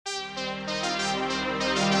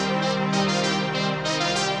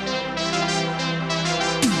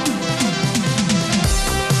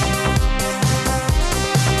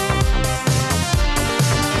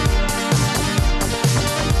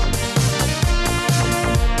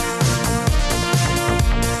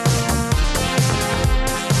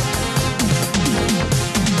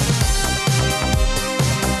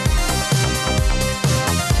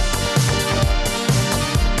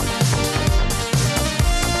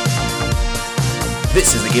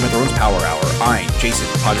This is the Game of Thrones Power Hour. I'm Jason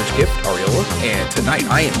Podrick Gift Ariola, and tonight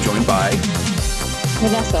I am joined by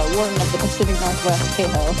Vanessa, Warden of the Pacific Northwest,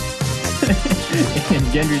 Cahill. And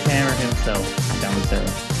Gendry's hammer himself, down the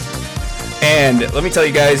stairs. And let me tell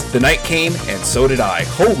you guys, the night came, and so did I.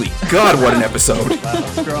 Holy God, what an episode! Wow,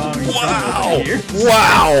 strong.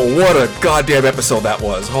 Wow, what a goddamn episode that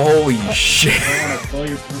was. Holy shit! I want to blow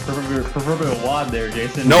your proverbial wad there,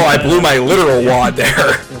 Jason. No, I blew my literal wad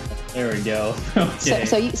there. There we go. Okay.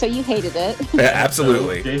 So you hated it. Yeah,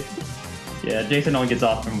 absolutely. Jason only gets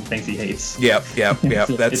off from things he hates. Yep.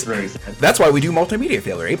 It's very sad. That's why we do Multimedia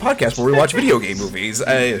Failure, a podcast where we watch video game movies.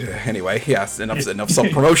 Anyway, yes, enough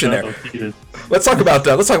self-promotion there. Jesus. Let's talk about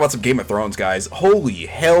some Game of Thrones, guys. Holy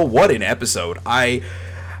hell, what an episode! There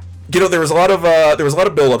was a lot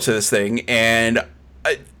of build up to this thing, and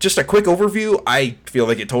just a quick overview. I feel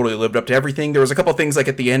like it totally lived up to everything. There was a couple things like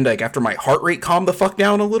at the end, like after my heart rate calmed the fuck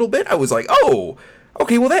down a little bit, I was like, oh,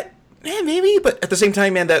 okay, well that. Maybe, but at the same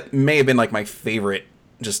time, man, that may have been like my favorite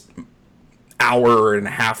just hour and a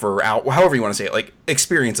half or however you want to say it, like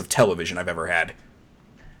experience of television I've ever had.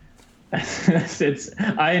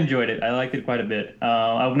 I enjoyed it. I liked it quite a bit.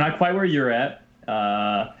 I'm not quite where you're at.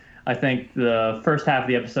 I think the first half of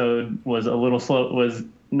the episode was a little slow, was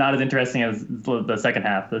not as interesting as the second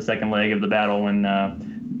half, the second leg of the battle when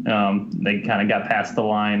they kind of got past the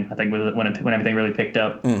line. I think when everything really picked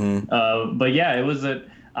up. Mm-hmm. But yeah,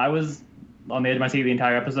 I was on the edge of my seat the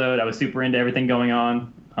entire episode. I was super into everything going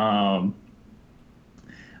on. A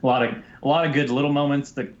lot of good little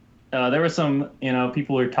moments. There were some,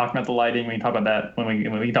 people were talking about the lighting. We can talk about that when we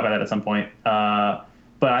can talk about that at some point.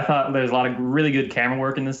 But I thought there's a lot of really good camera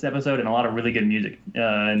work in this episode and a lot of really good music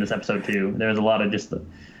in this episode too. There's a lot of just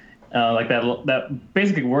like that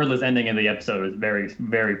basically wordless ending of the episode is very,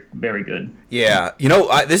 very, very good. Yeah,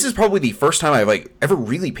 this is probably the first time I've ever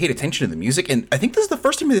really paid attention to the music, and I think this is the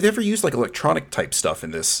first time they've ever used like electronic type stuff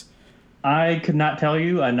in this. I could not tell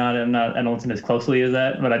you. I don't listen as closely as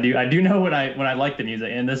that, but I do know when I like the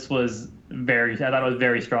music, and this was I thought it was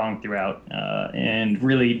very strong throughout, and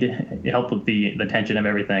really helped with the tension of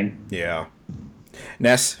everything. Yeah.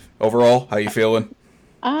 Ness, overall, how you feeling?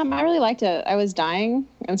 I really liked it. I was dying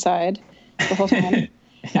inside the whole time.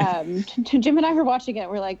 Jim and I were watching it.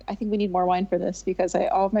 We're like, I think we need more wine for this because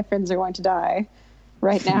all of my friends are going to die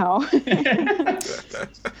right now.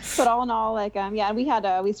 But all in all,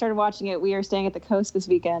 we started watching it. We are staying at the coast this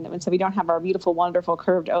weekend, and so we don't have our beautiful, wonderful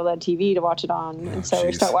curved OLED TV to watch it on. And so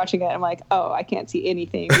we start watching it. I'm like, oh, I can't see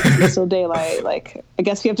anything. It's still daylight. Like, I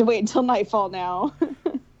guess we have to wait until nightfall now.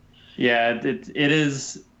 Yeah, it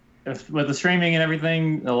is. With the streaming and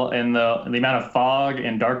everything, and the amount of fog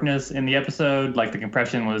and darkness in the episode, like the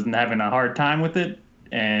compression was having a hard time with it,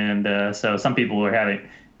 and so some people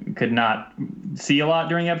could not see a lot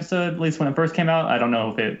during the episode, at least when it first came out. I don't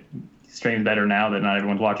know if it streams better now that not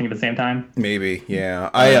everyone's watching at the same time. Maybe,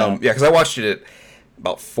 yeah. Because I watched it at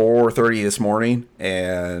about 4:30 this morning,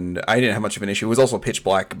 and I didn't have much of an issue. It was also pitch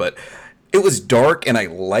black, but it was dark, and I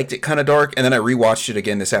liked it kind of dark, and then I rewatched it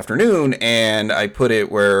again this afternoon, and I put it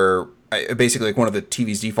where basically like one of the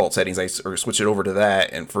TV's default settings, I switched it over to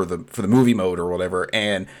that, and for the movie mode or whatever,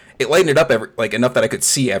 and it lightened it up enough that I could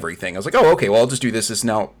see everything. I was like, oh, okay, well I'll just do this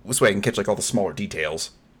way I can catch like all the smaller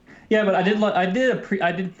details. Yeah, but I did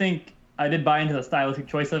buy into the stylistic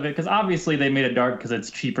choice of it, because obviously they made it dark because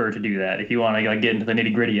it's cheaper to do that. If you want to get into the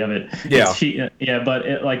nitty gritty of it, yeah, But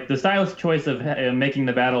the stylistic choice of making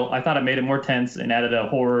the battle, I thought it made it more tense and added a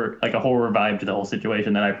horror vibe to the whole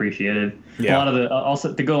situation that I appreciated. Yeah. A lot of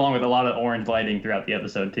also to go along with a lot of orange lighting throughout the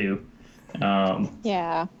episode too.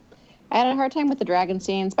 Yeah. I had a hard time with the dragon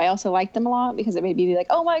scenes, but I also liked them a lot because it made me be like,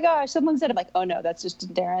 oh my gosh, someone said it. I'm like, oh no, that's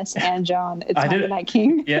just Daenerys and Jon. It's not the Night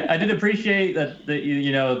King. Yeah, I did appreciate that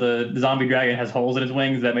the zombie dragon has holes in his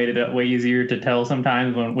wings that made it way easier to tell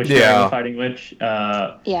sometimes which dragon was fighting which.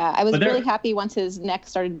 I was really happy once his neck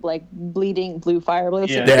started like bleeding blue fire.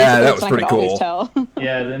 Yeah, that was pretty cool.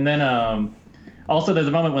 Yeah, and then also, there's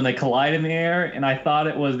a moment when they collide in the air, and I thought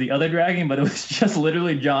it was the other dragon, but it was just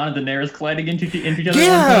literally Jon and Daenerys colliding into each other.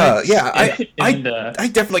 Yeah. I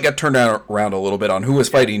definitely got turned around a little bit on who was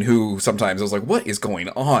fighting who sometimes. I was like, what is going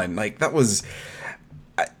on? Like, that was...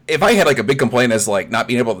 If I had, like, a big complaint as, like, not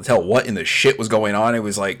being able to tell what in the shit was going on, it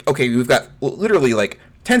was like, okay, we've got literally, like,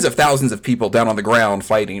 tens of thousands of people down on the ground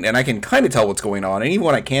fighting, and I can kind of tell what's going on, and even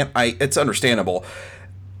when I can't, it's understandable.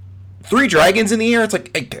 3 dragons in the air, it's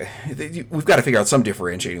like, we've got to figure out some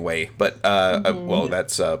differentiating way, but well,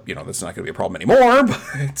 that's that's not going to be a problem anymore.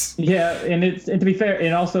 But yeah, and to be fair,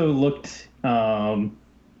 it also looked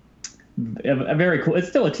a very cool. It's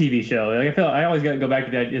still a TV show. Like, I feel I always got to go back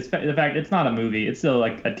to the fact it's not a movie. It's still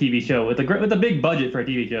like a TV show with a big budget for a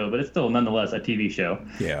TV show, but it's still nonetheless a TV show.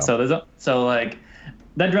 Yeah. So like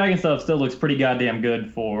that dragon stuff still looks pretty goddamn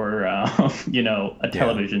good for a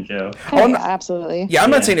television show. Oh, yeah, absolutely. Yeah,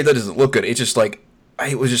 I'm not saying it doesn't look good. It's just like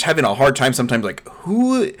I was just having a hard time sometimes, like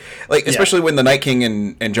who, like especially when the Night King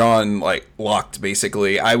and Jon like locked.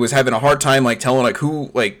 Basically, I was having a hard time like telling like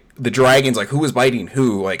who, like the dragons, like who was biting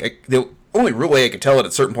who. Like the only real way I could tell it at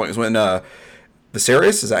a certain point was when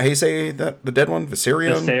Viserys, is that how you say that, the dead one?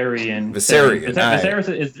 Viserion.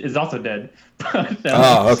 Viserys is also dead.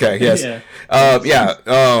 Oh, okay, yes.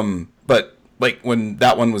 But like when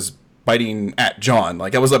that one was biting at Jon,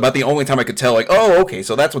 like that was about the only time I could tell. Like, oh, okay,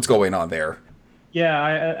 so that's what's going on there. Yeah,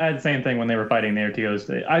 I had the same thing when they were fighting there too.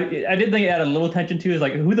 I did think it added a little tension too. Is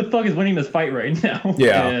like, who the fuck is winning this fight right now?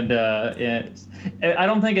 Yeah. And I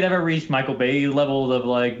don't think it ever reached Michael Bay levels of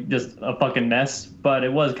like just a fucking mess, but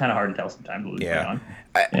it was kind of hard to tell sometimes what was going on.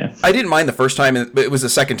 I didn't mind the first time, but it was the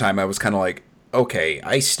second time I was kind of like, okay,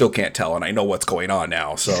 I still can't tell, and I know what's going on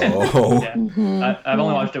now. So I've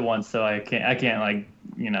only watched it once, so I can't like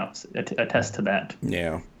attest to that.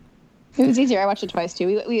 Yeah. It was easier. I watched it twice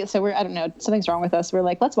too. We're I don't know, something's wrong with us. We're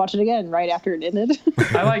like, let's watch it again right after it ended.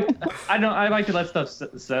 I like to let stuff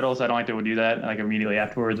settle, so I don't like to do that like immediately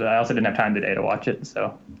afterwards. I also didn't have time today to watch it,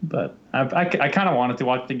 but I kind of wanted to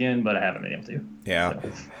watch it again, but I haven't been able to. Yeah.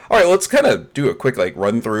 So. All right, let's kind of do a quick like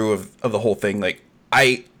run through of the whole thing. Like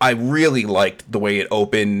I really liked the way it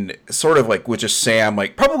opened, sort of like with just Sam,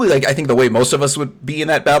 like probably like I think the way most of us would be in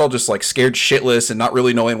that battle, just like scared shitless and not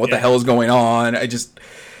really knowing what the hell is going on.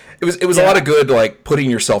 It was a lot of good, like,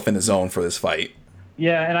 putting yourself in the zone for this fight.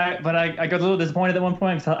 Yeah, and I got a little disappointed at one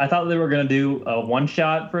point because I thought they were going to do a one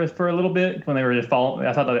shot for a little bit when they were just following.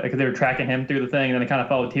 I thought that because they were tracking him through the thing, and then they kind of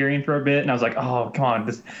followed Tyrion for a bit, and I was like, oh, come on,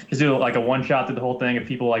 just do like a one shot through the whole thing of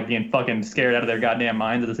people like being fucking scared out of their goddamn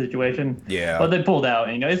minds of the situation. Yeah. But they pulled out,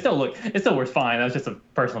 and it still works fine. That was just a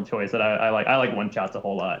personal choice that I like. I like one shots a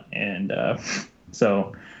whole lot, and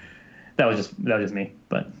so that was just me.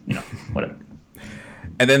 But whatever.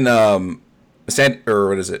 And then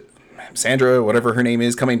Sandra, whatever her name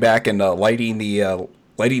is, coming back and lighting the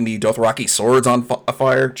Dothraki swords on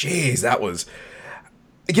fire. Jeez, that was,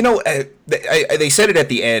 they said it at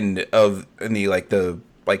the end in the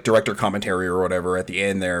director commentary or whatever at the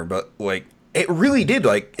end there, but like it really did,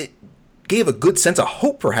 like it gave a good sense of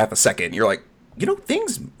hope for half a second. You're like,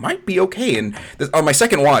 things might be okay. And on my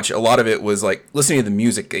second watch, a lot of it was like listening to the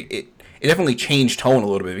music. It definitely changed tone a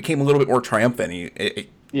little bit. It became a little bit more triumphant. It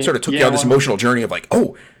sort of took you on this emotional journey of like,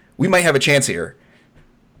 oh, we might have a chance here.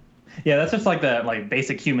 Yeah, that's just like that like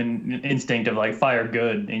basic human instinct of like fire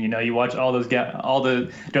good, and you watch all the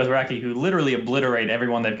Dothraki who literally obliterate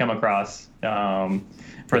everyone they've come across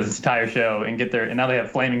for this entire show and and now they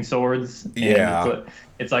have flaming swords. Yeah.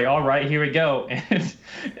 It's like, all right, here we go. And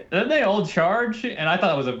then they all charge, and I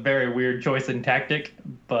thought it was a very weird choice and tactic,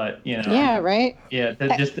 but Yeah, right. Yeah,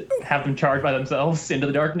 just have them charge by themselves into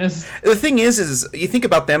the darkness. The thing is you think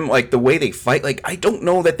about them, like the way they fight, like I don't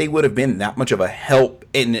know that they would have been that much of a help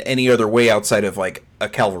in any other way outside of like a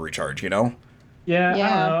cavalry charge, Yeah, I don't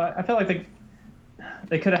know. I feel like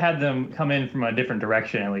they could have had them come in from a different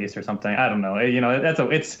direction at least or something. I don't know.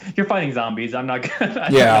 You're fighting zombies. I'm not gonna. I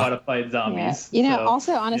don't know how to fight zombies. Yeah.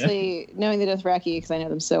 Also, honestly, knowing the Dothraki, because I know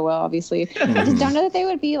them so well, obviously, I just don't know that they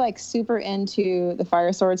would be like super into the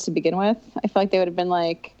fire swords to begin with. I feel like they would have been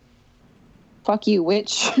like, fuck you,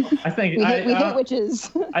 witch. I think we hate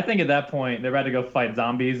witches. I think at that point they're about to go fight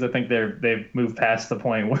zombies. I think they've moved past the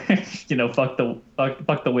point where fuck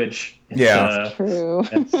the witch. Yeah, true.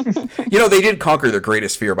 They did conquer their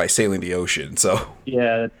greatest fear by sailing the ocean. So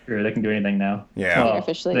yeah, that's true. They can do anything now. Yeah, they're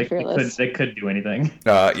officially fearless. They could do anything.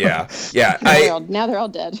 Yeah. Now they're all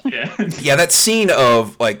dead. Yeah. Yeah, that scene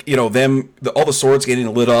of like them, all the swords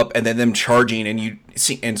getting lit up and then them charging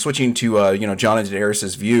and switching to Jon and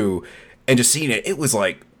Daenerys' view. And just seeing it was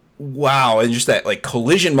like, wow. And just that like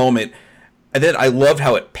collision moment. And then I loved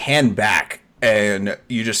how it panned back and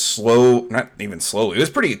you just not even slowly. It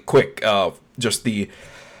was pretty quick. Just the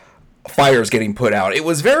fires getting put out. It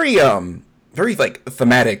was very like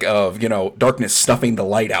thematic of, darkness snuffing the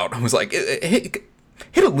light out. I was like, it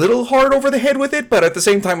hit a little hard over the head with it. But at the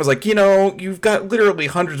same time, I was like, you've got literally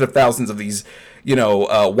hundreds of thousands of these,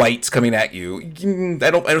 whites coming at you.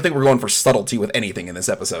 I don't think we're going for subtlety with anything in this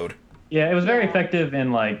episode. Yeah, it was very effective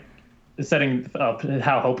in like setting up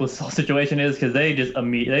how hopeless the whole situation is because they just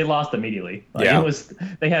they lost immediately. Like, yeah,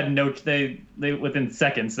 they had they within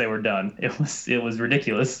seconds they were done. It was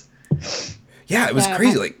ridiculous. Yeah, it was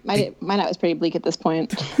crazy. My night was pretty bleak at this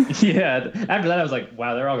point. Yeah, after that I was like,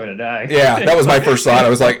 wow, they're all gonna die. Yeah, that was my first thought. I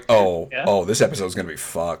was like, oh, this episode's gonna be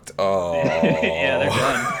fucked. Oh, yeah, they're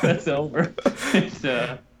done. That's over.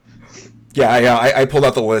 I pulled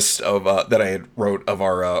out the list of that I had wrote of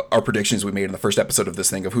our predictions we made in the first episode of this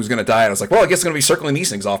thing of who's gonna die, and I was like, well, I guess I'm gonna be circling these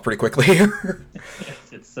things off pretty quickly here.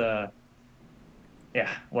 It's yeah,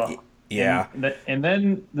 well, yeah, and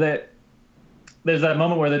then there's that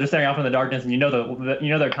moment where they're just staring off in the darkness, and you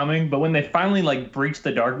know they're coming. But when they finally like breach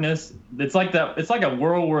the darkness, it's like a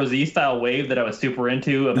World War Z style wave that I was super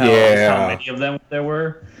into of how many of them there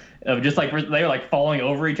were, of just like they were like falling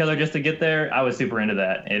over each other just to get there. I was super into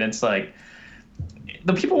that, and it's like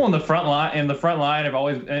the people on the front line have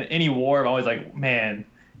always, in any war, have always like, man,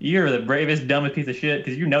 you're the bravest, dumbest piece of shit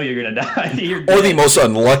because you know you're gonna die. Or the most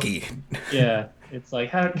unlucky. Yeah. It's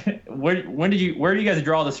like, where do you guys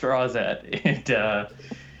draw the straws at? And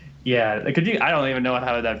yeah, I don't even know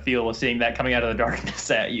how that feel seeing that coming out of the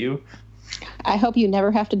darkness at you. I hope you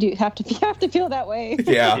never have to feel that way.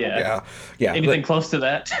 Yeah. Anything close to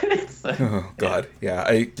that? Oh God, yeah.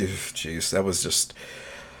 Jeez, that was just.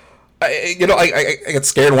 I got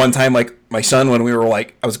scared one time, like my son, when we were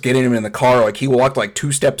like, I was getting him in the car, like he walked like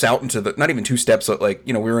 2 steps out into the, not even 2 steps, but like,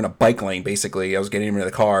 we were in a bike lane basically. I was getting him into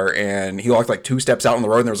the car and he walked like 2 steps out on the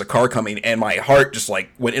road and there was a car coming and my heart just like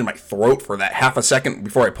went in my throat for that half a second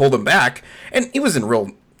before I pulled him back. And he was in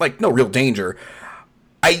no real danger.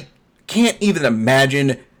 I can't even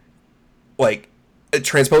imagine like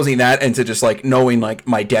transposing that into just like knowing like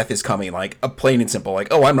my death is coming, like a plain and simple, like,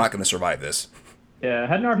 oh, I'm not going to survive this. Yeah,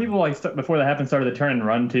 hadn't our people like before that happened started to turn and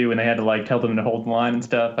run too, and they had to like tell them to hold the line and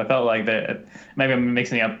stuff. I felt like that. Maybe I'm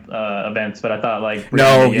mixing up events, but I thought like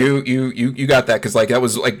you got that because like that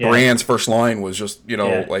was like Bran's first line was just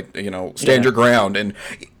stand your ground, and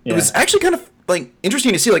it was actually kind of like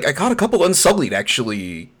interesting to see. Like I caught a couple unsullied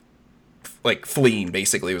actually like fleeing.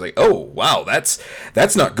 Basically, it was like, oh wow, that's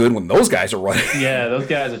not good when those guys are running. Yeah, those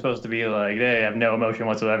guys are supposed to be like they have no emotion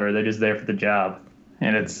whatsoever. They're just there for the job.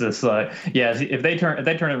 And it's just like, yeah, if they turn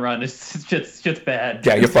and run, it's just bad.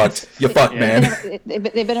 Yeah, you're fucked. You're fucked, man. They've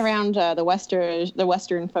been around the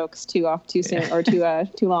Western folks too soon or too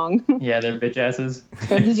long. Yeah, they're bitch asses.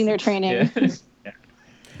 They're losing their training. Yeah.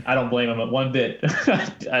 I don't blame them one bit.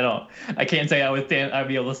 I can't say I'd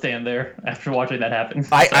be able to stand there after watching that happen.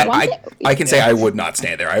 I can say I would not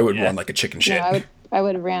stand there. I would run like a chicken shit. No, I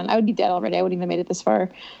would have ran. I would be dead already. I wouldn't even made it this far.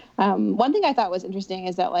 One thing I thought was interesting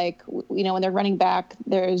is that, like, when they're running back,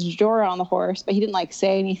 there's Jorah on the horse, but he didn't, like,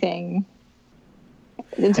 say anything.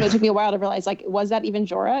 And so it took me a while to realize, like, was that even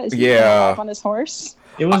Jorah? Is he off on his horse?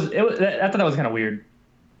 It was. I thought that was kind of weird.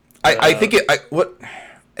 I think what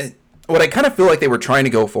I kind of feel like they were trying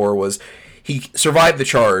to go for was he survived the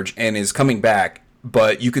charge and is coming back,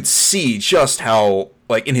 but you could see just how,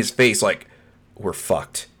 like, in his face, like, we're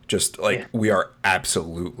fucked. Just, like, we are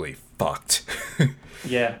absolutely fucked.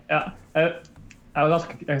 Yeah,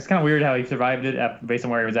 it's kind of weird how he survived it based on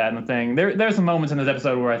where he was at in the thing. There's some moments in this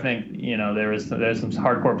episode where I think there's some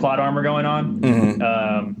hardcore plot armor going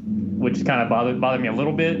on, which kind of bothered me a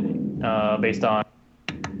little bit based on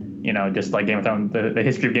just like Game of Thrones, the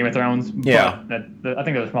history of Game of Thrones. Yeah, but I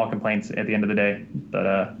think those are small complaints at the end of the day,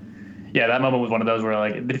 but. Yeah, that moment was one of those where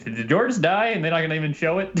like, did George die and they're not gonna even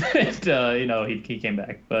show it? And, he came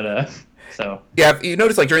back, but so. Yeah, you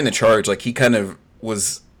notice like during the charge, like he kind of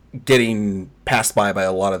was getting passed by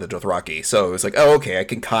a lot of the Dothraki, so it's like, oh, okay, I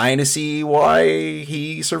can kind of see why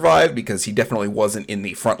he survived because he definitely wasn't in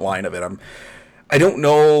the front line of it. I don't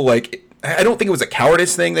know, like. I don't think it was a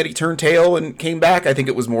cowardice thing that he turned tail and came back. I think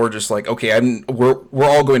it was more just like, okay, we're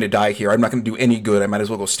all going to die here. I'm not going to do any good. I might as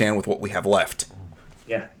well go stand with what we have left.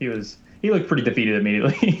 Yeah, he looked pretty defeated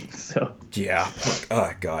immediately. So yeah,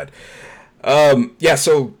 oh god,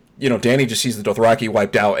 So Dany just sees the Dothraki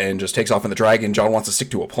wiped out and just takes off in the dragon. Jon wants to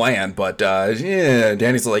stick to a plan, but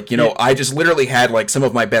Dany's like, I just literally had like some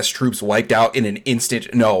of my best troops wiped out in an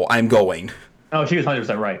instant. No, I'm going. Oh, she was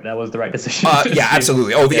 100% right. That was the right decision. Yeah,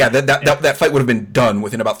 absolutely. Oh, yeah. That fight would have been done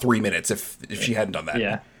within about 3 minutes if she hadn't done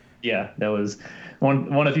that. Yeah. That was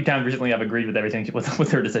one of the few times recently I've agreed with everything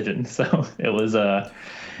with her decision. So it was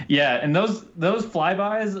and those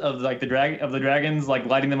flybys of like the dragons like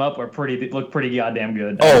lighting them up look pretty goddamn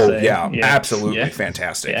good. Oh yeah, absolutely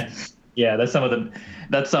fantastic. Yeah, that's some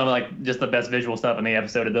of like just the best visual stuff in the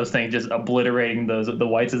episode of those things just obliterating the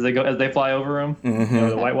whites as they fly over them. Mm-hmm.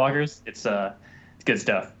 The White Walkers. It's good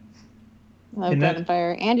stuff. Love Blood and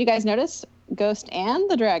Fire. And you guys notice Ghost and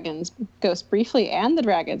the dragons, Ghost briefly and the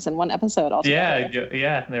dragons in one episode altogether.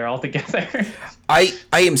 Yeah, they're all together. I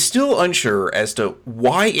am still unsure as to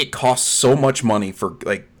why it costs so much money for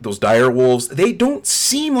like those dire wolves. They don't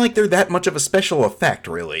seem like they're that much of a special effect,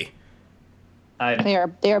 really. They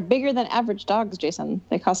are bigger than average dogs, Jason.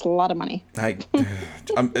 They cost a lot of money. Like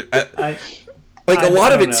a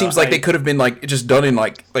lot of it seems like they could have been like just done in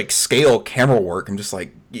like scale camera work. I'm just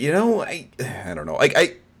like, I don't know.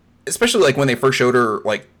 Like especially like when they first showed her,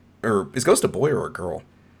 like, or is Ghost a boy or a girl?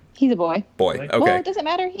 He's a boy. Boy. Okay. Well, it doesn't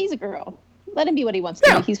matter. He's a girl. Let him be what he wants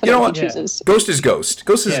to be. He's what he chooses. Ghost is Ghost.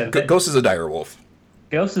 Ghost is a dire wolf.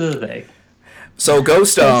 Ghost is a they. So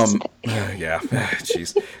Ghost, yeah,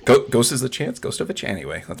 jeez. Ghost is a chance. Ghost of a chance.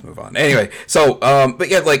 Anyway, let's move on. Anyway, so, but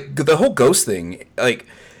yeah, like the whole Ghost thing, like,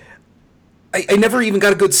 I never even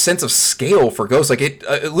got a good sense of scale for Ghost. Like it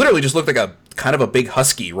literally just looked like a kind of a big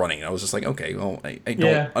husky running. I was just like, okay, well, I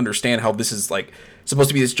don't understand how this is like supposed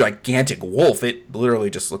to be this gigantic wolf. It literally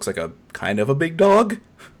just looks like a kind of a big dog.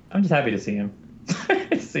 I'm just happy to see him.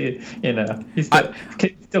 See, he's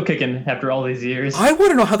still kicking after all these years. I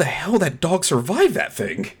want to know how the hell that dog survived that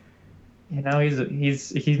thing. He's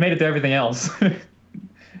made it to everything else.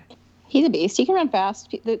 He's a beast. He can run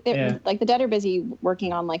fast. Like the dead are busy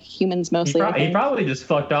working on like humans mostly. He probably just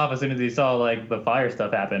fucked off as soon as he saw like the fire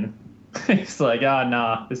stuff happen. He's like,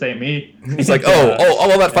 nah, this ain't me. He's like,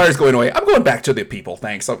 all that fire's going away. I'm going back to the people.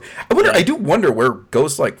 Thanks. So, I do wonder where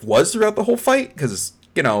Ghost like was throughout the whole fight because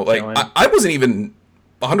like I wasn't even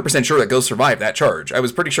 100% sure that Ghost survived that charge. I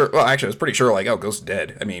was pretty sure. Well, actually, I was pretty sure like, Ghost's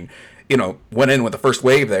dead. I mean, went in with the first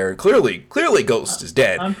wave there, and clearly Ghost is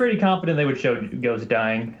dead. I'm pretty confident they would show Ghost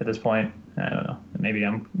dying at this point. I don't know.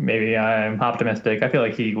 Maybe I'm optimistic. I feel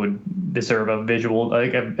like he would deserve a visual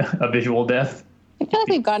death. I feel like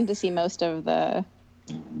we've gotten to see most of the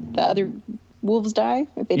other wolves die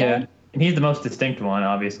if they die. And he's the most distinct one,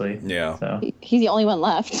 obviously. Yeah. So he's the only one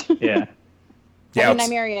left. Yeah. Yeah,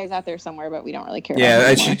 Nymeria is out there somewhere, but we don't really care.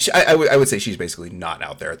 Yeah, I would say she's basically not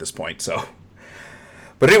out there at this point. So,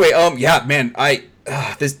 but anyway, man,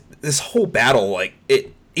 this whole battle, like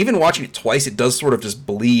it. Even watching it twice, it does sort of just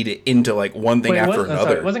bleed into like one thing after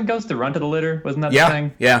another. Sorry, wasn't Ghost the runt of the litter? Wasn't that the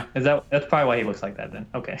thing? Yeah. That's probably why he looks like that then.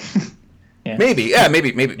 Okay. Yeah.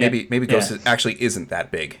 Maybe Ghost actually isn't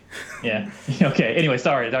that big. Yeah. Okay. Anyway,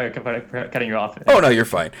 sorry for cutting you off. Oh no, you're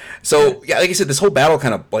fine. So like I said, this whole battle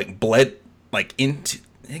kind of like bled like into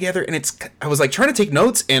together, and I was like trying to take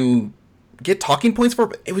notes and get talking points for it,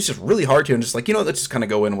 but it was just really hard to, and just like, let's just kind of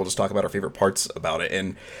go in and we'll just talk about our favorite parts about it.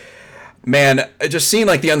 And man, just seeing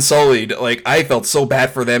like the Unsullied, like I felt so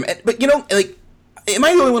bad for them. But like, am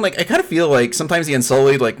I the only one? Like, I kind of feel like sometimes the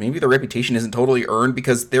Unsullied, like maybe their reputation isn't totally earned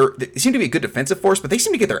because they seem to be a good defensive force, but they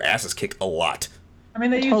seem to get their asses kicked a lot. I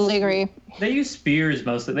mean, totally agree. They use spears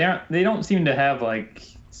mostly. They don't seem to have like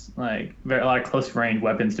a lot of close range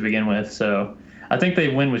weapons to begin with. So I think they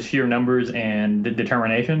win with sheer numbers and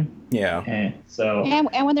determination. Yeah. And so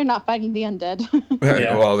and when they're not fighting the undead.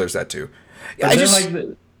 Yeah. Well, there's that too. Yeah,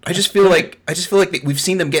 I just feel like we've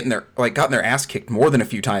seen them gotten their ass kicked more than a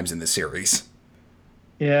few times in this series.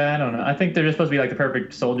 Yeah, I don't know. I think they're just supposed to be like the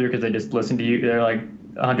perfect soldier because they just listen to you. They're like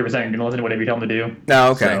 100% going to listen to whatever you tell them to do.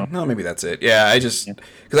 No, okay. So, no, maybe that's it. Yeah, because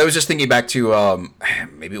I was just thinking back to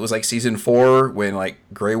maybe it was like season 4 when like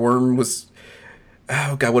Grey Worm was.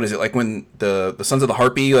 Oh god, what is it like when the Sons of the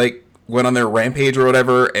Harpy like went on their rampage or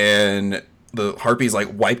whatever, and the Harpies like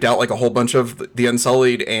wiped out like a whole bunch of the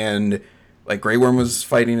Unsullied, and like Grey Worm was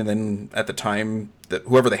fighting, and then at the time that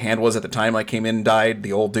whoever the hand was at the time like came in and died,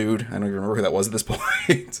 the old dude. I don't even remember who that was at this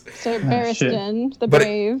point. So Barristan, the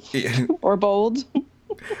brave or bold.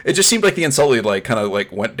 It just seemed like the Unsullied like kind of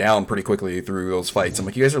like went down pretty quickly through those fights. I'm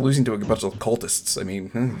like, you guys are losing to a bunch of cultists. I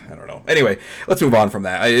mean, I don't know. Anyway, let's move on from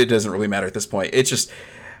that. It doesn't really matter at this point. It's just,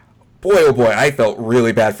 boy, oh boy, I felt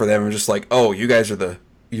really bad for them. I'm just like, oh, you guys are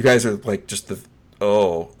like just the,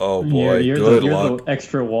 oh boy, you're good the luck.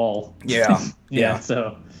 Extra wall. Yeah. Yeah.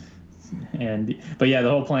 So, but yeah, the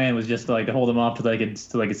whole plan was just to hold them off till they could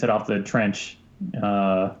set off the trench.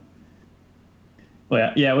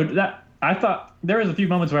 I thought there was a few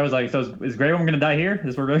moments where I was like, so is Grey Worm going to die here?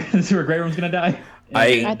 Is this where Grey Worm's going to die?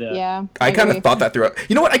 I kind of thought that throughout.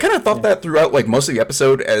 You know what? I kind of thought that throughout like most of the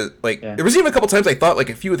episode. As like there was even a couple times I thought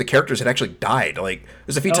like a few of the characters had actually died. Like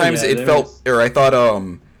there's a few times I thought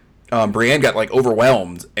Brienne got like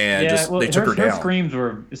overwhelmed and they took her down. Her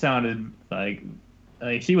screams sounded like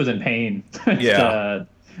she was in pain. Yeah.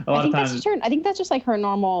 A lot of times. I think that's just like her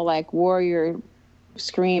normal like warrior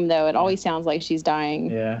scream though. It always sounds like she's dying.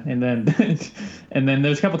 Yeah, and then and then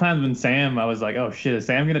there's a couple times when Sam, I was like, oh shit, is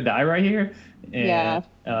Sam gonna die right here? And,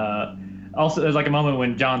 also, there's like a moment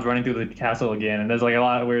when John's running through the castle again, and there's like a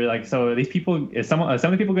lot where like, so these people, is some of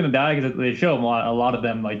the people gonna die? Because they show a lot of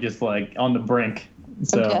them like just like on the brink.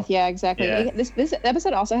 So death, yeah, exactly. Yeah. This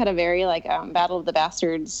episode also had a very like Battle of the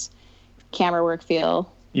Bastards camera work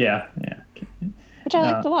feel. Yeah. Which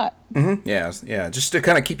I liked a lot. Mm-hmm. Yeah. Just to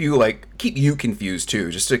kind of keep you confused too.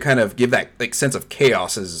 Just to kind of give that like sense of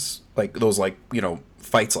chaos as like those like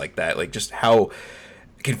fights like that. Like just how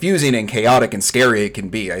confusing and chaotic and scary it can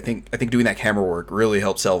be. I think doing that camera work really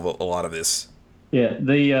helped sell a lot of this. Yeah,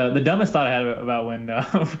 the dumbest thought I had about when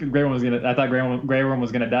Grey Worm was gonna, I thought Grey Worm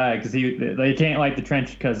was gonna die because they can't light the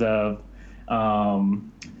trench because of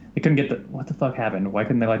they couldn't get what the fuck happened? Why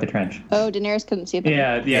couldn't they light the trench? Oh, Daenerys couldn't see them.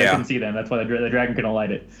 Yeah, they couldn't see them. That's why the dragon couldn't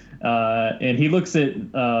light it. And he looks at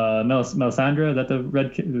Melisandre. Is that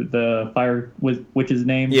the fire witch's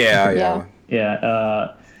name? Yeah.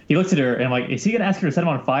 He looks at her and I'm like, is he gonna ask her to set him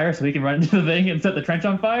on fire so he can run into the thing and set the trench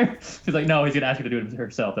on fire? She's like, no, he's gonna ask her to do it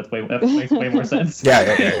herself. That makes way more sense.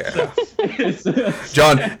 Yeah.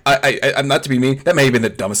 John, I'm not to be mean. That may have been the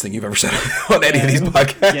dumbest thing you've ever said on any of these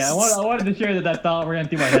podcasts. Yeah, I wanted to share that thought ran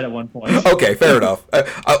through my head at one point. Okay, fair enough.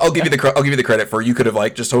 I'll give you the credit for you could have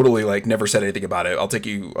like just totally like never said anything about it. I'll take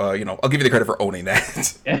you. I'll give you the credit for owning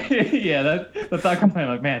that. Yeah, the thought comes from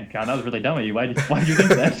like, man, God, that was really dumb of you. Why did you think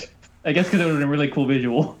that? I guess because it would have been a really cool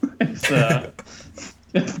visual. It's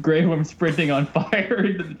Grey Worm sprinting on fire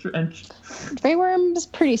into the trench. Grey Worm's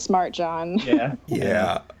pretty smart, John.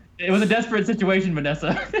 Yeah. It was a desperate situation,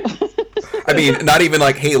 Vanessa. I mean, not even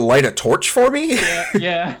like, hey, light a torch for me?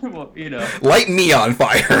 Yeah. Well, Light me on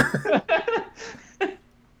fire.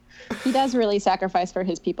 He does really sacrifice for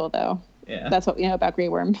his people, though. Yeah. That's what we know about Grey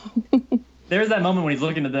Worm. There's that moment when he's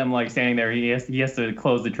looking at them, like standing there. He has to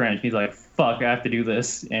close the trench. He's like, "Fuck, I have to do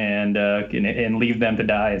this," and leave them to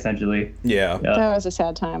die, essentially. Yeah. That was a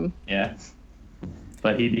sad time. Yeah.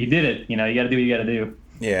 But he did it. You got to do what you got to do.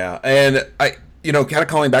 Yeah, and I, kind of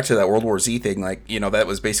calling back to that World War Z thing, like, that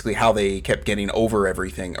was basically how they kept getting over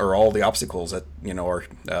everything or all the obstacles that our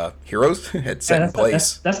heroes had set in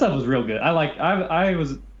place. That stuff was real good. I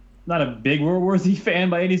was not a big World War Z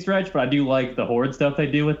fan by any stretch, but I do like the Horde stuff they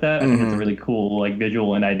do with that. I think it's a really cool like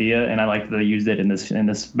visual and idea, and I like that they used it in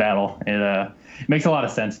this battle. It makes a lot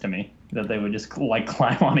of sense to me that they would just like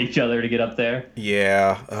climb on each other to get up there.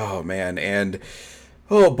 Yeah. Oh man. And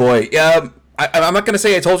oh boy. Yeah. I'm not gonna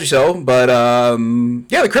say I told you so, but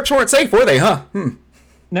the crypts weren't safe, were they? Huh?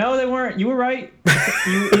 No, they weren't. You were right.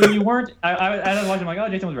 You weren't. I was watching. I'm like, oh,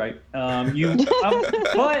 Jason was right. But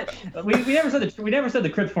we never said the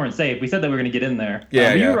crypts weren't safe. We said that we were going to get in there.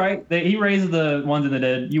 Yeah, You're right. He raised the ones in the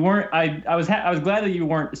dead. You weren't. I was glad that you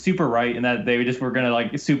weren't super right and that they just were going to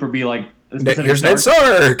like super be like. Here's Ned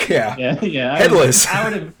Stark. Yeah. Headless.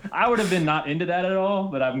 I would have been not into that at all,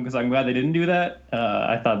 but I'm glad they didn't do that.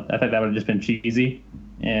 I thought that would have just been cheesy.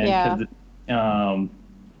 And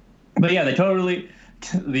but yeah, they totally.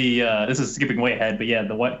 This is skipping way ahead, but yeah,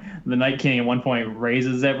 the Night King at one point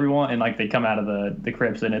raises everyone, and like they come out of the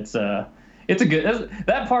crypts, and it's a good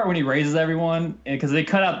that part when he raises everyone, because they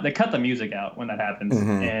cut the music out when that happens,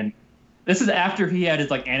 and this is after he had his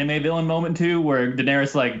like anime villain moment too, where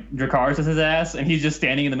Daenerys like Dracarys his ass, and he's just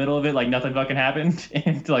standing in the middle of it like nothing fucking happened,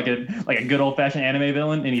 and like a good old fashioned anime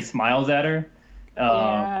villain, and he smiles at her.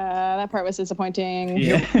 That part was disappointing.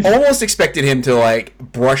 Yeah. You almost expected him to like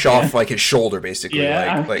brush off like his shoulder, basically.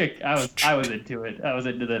 Yeah, I was into it. I was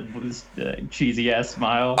into the cheesy ass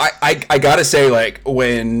smile. I gotta say, like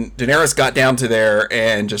when Daenerys got down to there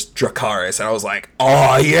and just Dracarys, and I was like,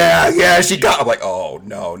 oh yeah, she got. I'm like, oh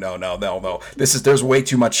no. There's way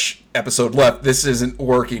too much episode left. This isn't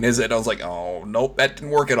working, is it? I was like, oh nope, that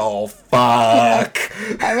didn't work at all. Fuck.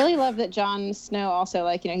 I really love that Jon Snow also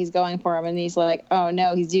like he's going for him, and he's like, oh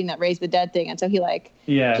no, he's doing that raise the dead thing, and so he like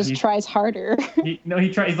tries harder.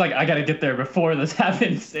 He's like, I gotta get there before this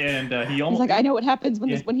happens, and he almost. He's like, I know what happens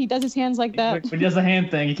when he does his hands like that. When he does the hand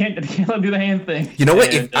thing, you can't let him do the hand thing. You know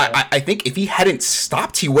what? I think if he hadn't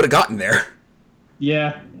stopped, he would have gotten there.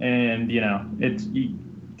 Yeah, and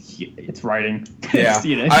it's writing. Yeah,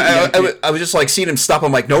 I was just like seeing him stop.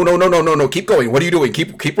 I'm like, no, keep going. What are you doing?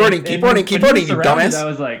 Keep running, keep running, you dumbass. I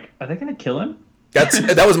was like, are they gonna kill him?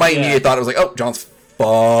 That was my immediate thought. I was like, oh, Jon's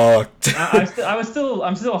fucked. I'm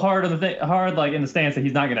still hard on hard like in the stance that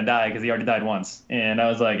he's not gonna die because he already died once. And I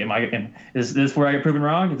was like, is this where I get proven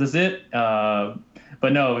wrong? Is this it?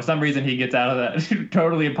 But no, for some reason he gets out of that.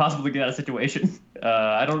 Totally impossible to get out of the situation.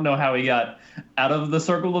 I don't know how he got out of the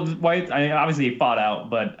circle of whites. I mean, obviously he fought out,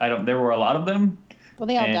 but there were a lot of them. Well,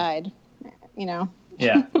 they all died,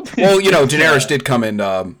 Yeah. Well, Daenerys did come in,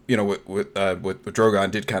 with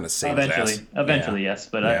Drogon did kind of save his ass. Eventually, yes.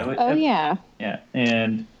 But yeah. Yeah,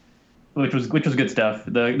 and which was good stuff.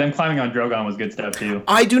 Them climbing on Drogon was good stuff too.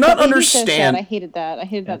 I do not understand. So sad. I hated that. I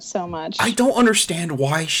hated that so much. I don't understand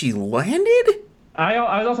why she landed.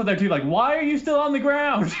 I was also there too. Like, why are you still on the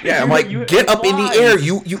ground? Yeah, I'm like, get up in the air.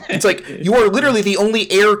 You. It's like you are literally the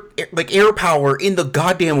only air power in the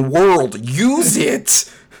goddamn world. Use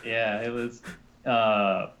it. Yeah, it was.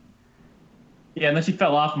 Yeah, and then she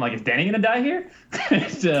fell off. I'm like, is Dany gonna die here?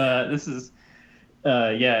 This is.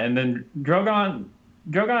 Yeah, and then Drogon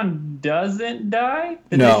doesn't die.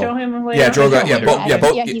 Did they show him later? Yeah,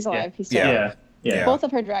 Drogon. Yeah, he's alive. He's still Yeah. Both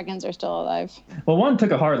of her dragons are still alive. Well, one took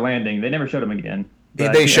a hard landing. They never showed him again.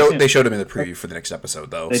 They showed him in the preview for the next episode,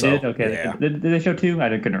 though. They did? Okay. Yeah. Did they show two? I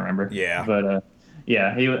couldn't remember. Yeah. But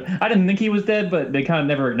yeah, I didn't think he was dead, but they kind of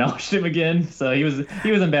never acknowledged him again. So he was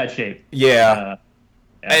in bad shape. Yeah.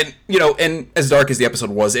 And and as dark as the episode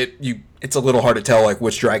was, it's a little hard to tell like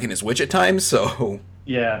which dragon is which at times. So.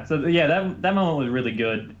 Yeah. So yeah, that moment was really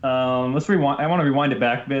good. Let's rewind. I want to rewind it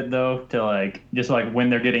back a bit though to just when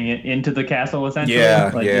they're getting into the castle essentially.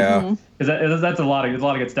 Yeah. Because that's a lot of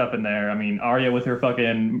good stuff in there. I mean, Arya with her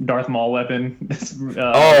fucking Darth Maul weapon.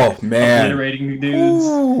 Oh man. Obliterating dudes.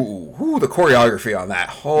 Ooh, the choreography on that.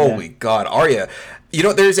 Holy God, Arya.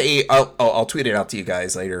 There's I'll tweet it out to you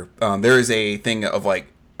guys later. There is a thing of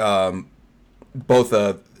both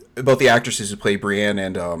the actresses who play Brienne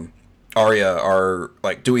and Arya are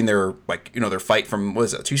doing their their fight from what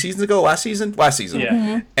is it 2 seasons ago? Last season.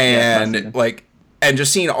 Yeah. And and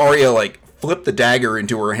just seeing Arya flip the dagger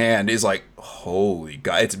into her hand is holy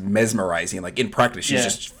God, it's mesmerizing. In practice, she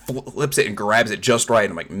just flips it and grabs it just right.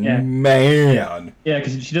 I'm like, man. Yeah,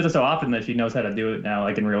 because she does it so often that she knows how to do it now,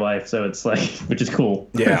 in real life. So it's which is cool.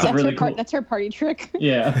 Yeah, that's her party trick.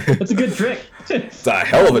 Yeah, that's a good trick. It's a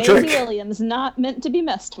hell of a trick. Maisie Williams, not meant to be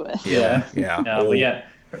messed with. Yeah. But yeah.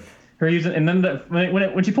 Her using, and then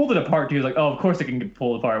when she pulled it apart, she was like, "Oh, of course it can get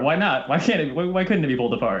pulled apart. Why not? Why can't it? Why couldn't it be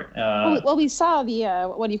pulled apart?" Well, we saw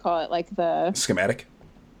the what do you call it? The schematic.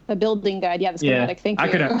 The building guide. Yeah, the schematic. Yeah. Thank you.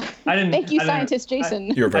 I didn't. Thank you, scientist Jason.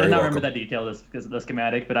 You're very I did not welcome. remember that detail because of the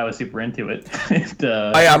schematic, but I was super into it.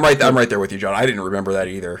 I'm right there with you, John. I didn't remember that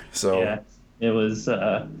either. So yeah, it was.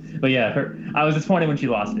 But yeah, I was disappointed when she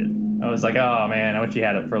lost it. I was like, oh man, I wish she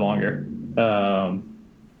had it for longer.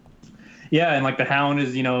 Yeah, and the Hound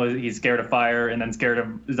is, he's scared of fire and then scared of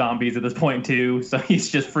zombies at this point too, so he's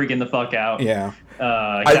just freaking the fuck out. Yeah.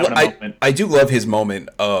 I do love his moment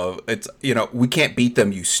of we can't beat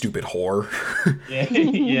them, you stupid whore.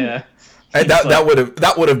 Yeah. And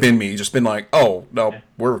that would have been me, just been oh no,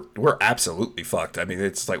 we're absolutely fucked. I mean,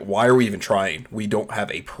 it's why are we even trying? We don't have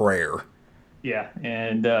a prayer. Yeah,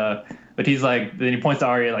 and but he's then he points to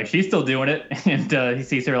Arya she's still doing it, and he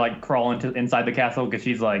sees her crawl inside the castle because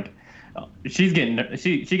she's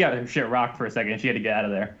she got her shit rocked for a second. She had to get out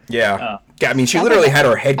of there. Yeah. I mean, she literally had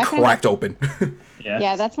her head cracked open.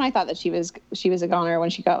 Yeah, that's when I thought that she was a goner when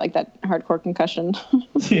she got that hardcore concussion.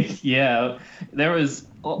 Yeah, there was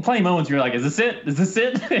plenty of moments where you're like, "Is this it? Is this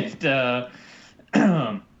it?"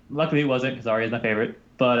 And, luckily, it wasn't because Arya's my favorite.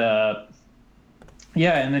 But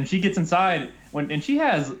yeah, and then she gets inside and she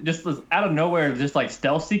has just this out of nowhere just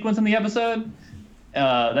stealth sequence in the episode.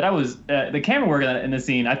 That I was the camera work in this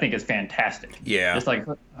scene I think is fantastic. Yeah, just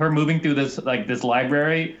her moving through this this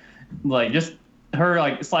library, just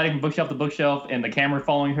her sliding from bookshelf to bookshelf, and the camera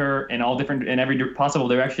following her in every possible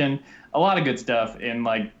direction. A lot of good stuff, and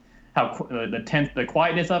how the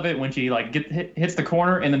quietness of it when she hits the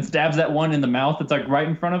corner and then stabs that one in the mouth that's right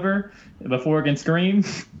in front of her before it can scream.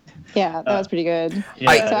 Yeah, that was pretty good.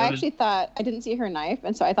 Yeah, so I actually thought I didn't see her knife,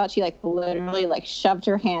 and so I thought she literally shoved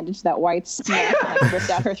her hand into that white smack and ripped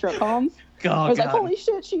out her throat comb. Oh, I was like, holy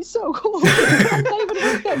shit, she's so cool. I'm not even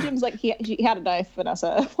worth that. Jim's he had a knife,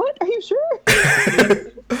 Vanessa. What? Are you sure?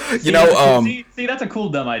 See, that's a cool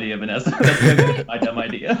dumb idea, Vanessa. That's my dumb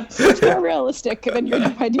idea. It's more realistic than your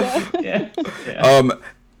dumb idea. Yeah.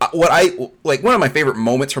 What one of my favorite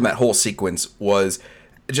moments from that whole sequence was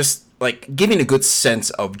just giving a good sense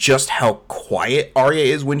of just how quiet Arya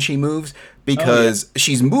is when she moves, because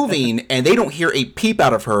she's moving and they don't hear a peep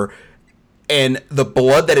out of her, and the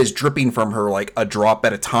blood that is dripping from her a drop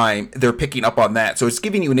at a time, they're picking up on that. So it's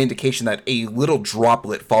giving you an indication that a little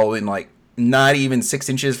droplet following not even 6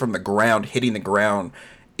 inches from the ground hitting the ground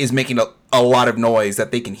is making a lot of noise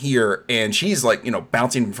that they can hear, and she's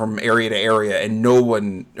bouncing from area to area, and no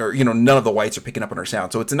one none of the whites are picking up on her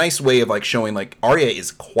sound. So it's a nice way of showing Arya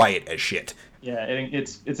is quiet as shit. Yeah,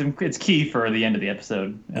 it's key for the end of the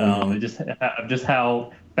episode. Just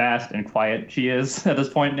how fast and quiet she is at this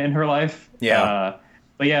point in her life. Yeah.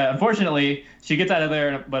 But yeah, unfortunately, she gets out of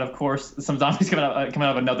there, but of course, some zombies come out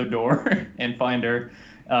of another door and find her.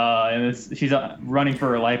 And she's running for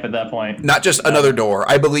her life at that point. Not just another door.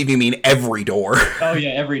 I believe you mean every door. Oh yeah,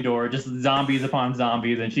 every door. Just zombies upon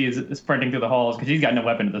zombies, and she is sprinting through the halls because she's got no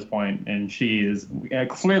weapon at this point, and she is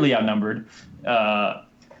clearly outnumbered.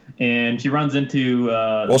 And she runs into.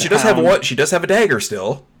 Well, she does have what? She does have a dagger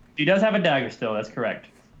still. She does have a dagger still. That's correct.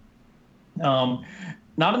 Not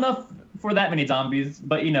enough for that many zombies,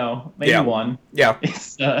 but maybe one. Yeah.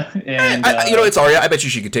 It's, it's Arya. I bet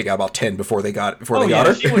you she could take out about 10 before they got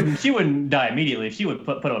her. She wouldn't die immediately. She would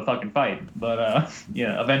put up a fucking fight, but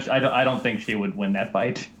eventually, I don't think she would win that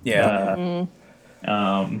fight. Yeah.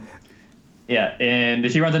 Yeah,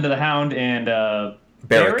 and she runs into the Hound and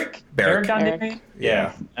Barrick.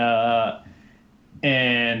 Yeah.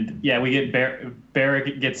 And yeah, we get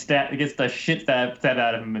Barrick gets the shit stabbed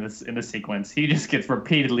out of him in this sequence. He just gets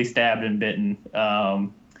repeatedly stabbed and bitten.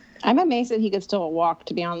 I'm amazed that he could still walk.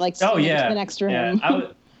 To be honest, the next room.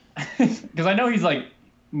 Because I know he's like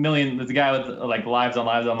the guy with like lives on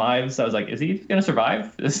lives on lives. So I was like, is he gonna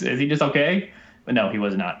survive? Is he just okay? But no, he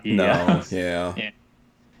was not. He dies there,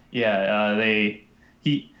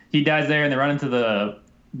 and they run into the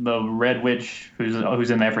Red Witch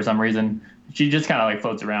who's in there for some reason. She just kind of like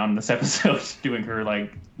floats around this episode doing her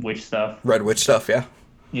like witch stuff. Red witch stuff, yeah.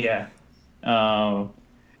 Yeah.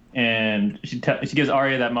 And she gives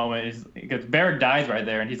Arya that moment because Barrick dies right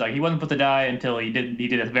there, and he's like, he wasn't supposed to die until he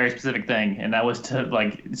did a very specific thing, and that was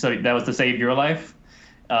to save your life.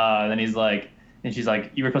 Then he's like, and she's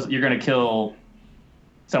like, you're gonna kill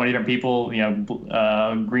so many different people,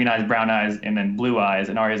 green eyes, brown eyes, and then blue eyes,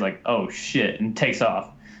 and Arya's like, oh shit, and takes off.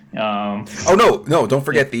 No! Don't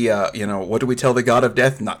forget the what do we tell the god of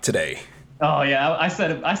death? Not today. Oh yeah, I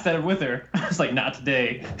said it with her. I was like, not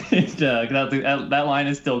today. That line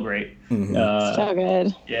is still great. Mm-hmm. So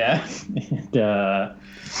good. Yeah. And,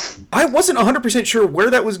 I wasn't 100% sure where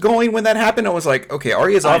that was going when that happened. I was like, okay,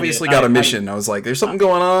 Arya's obviously got a mission. I was like, there's something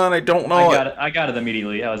going on. I don't know. I got it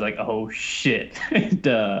immediately. I was like, oh shit. And,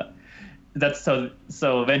 that's so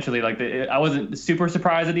eventually I wasn't super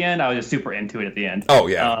surprised at the end. I was just super into it at the end. Oh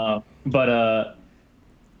yeah.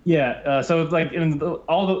 So like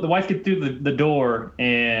the wife gets through the door,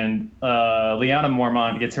 and Lyanna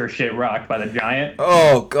Mormont gets her shit rocked by the giant.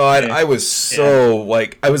 Oh god, I was so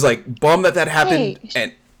bummed that happened,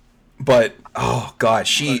 but oh god,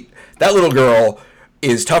 that little girl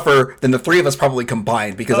is tougher than the three of us probably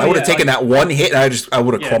combined, because I would have taken that one hit and I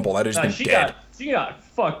would have crumpled. I'd just been dead. She got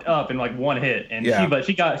fucked up in like one hit, and she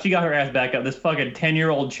got her ass back up. This fucking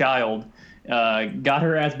 10-year-old child got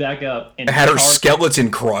her ass back up and had her skeleton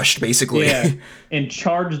crushed, basically. Yeah, and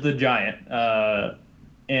charged the giant.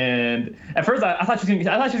 And at first, I thought she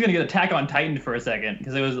was gonna get Attack on Titan for a second,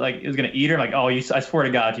 because it was gonna eat her. Like, oh, I swear to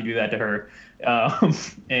God, you do that to her. But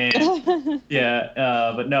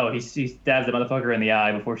no, he stabs the motherfucker in the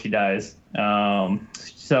eye before she dies.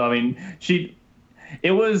 So I mean,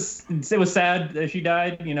 it was sad that she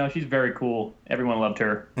died. She's very cool. Everyone loved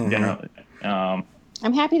her generally.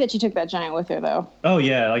 I'm happy that she took that giant with her, though. Oh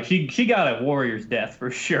yeah, like she got a warrior's death for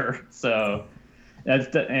sure. So that's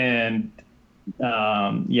kind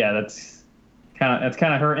of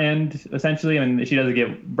her end essentially. I mean, she doesn't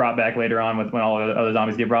get brought back later on when all the other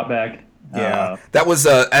zombies get brought back. Yeah, that was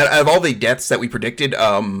out of all the deaths that we predicted,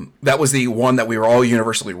 that was the one that we were all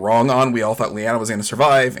universally wrong on. We all thought Lyanna was going to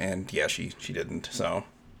survive, and yeah, she didn't. So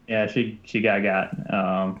yeah, she got.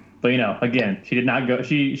 But again, she did not go.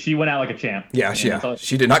 She went out like a champ. Yeah, she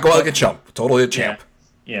did not go out like a chump. Totally a champ.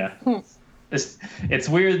 Yeah. It's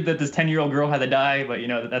weird that this 10-year-old girl had to die, but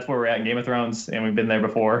that's where we're at in Game of Thrones, and we've been there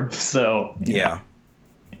before. So yeah.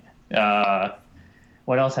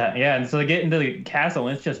 What else happened? Yeah, and so they get into the castle,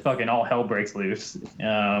 and it's just fucking all hell breaks loose.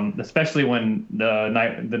 Especially when the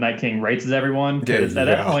Night King races everyone. Because at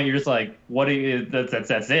that point, you're just like, "What?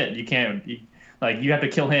 That's it. You can't. You have to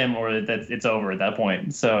kill him, or it's over at that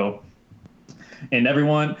point." So, and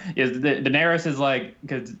everyone Daenerys is like,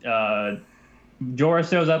 because Jorah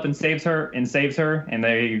shows up and saves her, and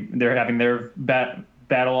they're having their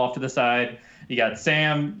battle off to the side. You got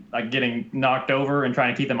Sam getting knocked over and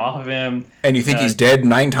trying to keep them off of him. And you think he's dead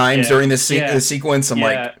 9 times during this sequence? I'm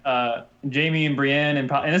like, Jaime and Brienne and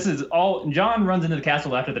this is all. Jon runs into the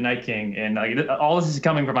castle after the Night King, and all this is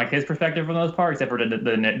coming from his perspective for the most part, except for the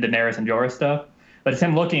Daenerys and Jorah stuff. But it's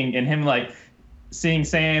him looking and him seeing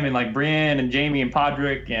Sam and Brienne and Jaime and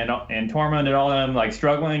Podrick and Tormund and all of them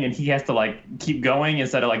struggling, and he has to keep going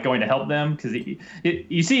instead of going to help them, because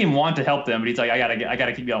you see him want to help them, but he's like, I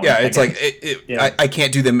gotta keep going. Yeah, it's I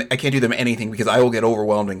can't do them anything, because I will get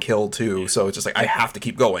overwhelmed and killed too. So it's just I have to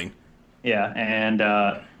keep going. Yeah, and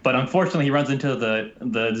but unfortunately, he runs into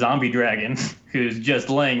the zombie dragon, who's just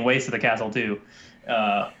laying waste to the castle too.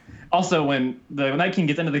 Also, when the Night King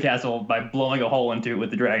gets into the castle by blowing a hole into it with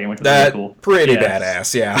the dragon, which was really cool. Pretty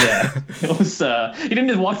badass, yeah. Yeah, it was. He didn't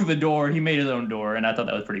just walk through the door; he made his own door, and I thought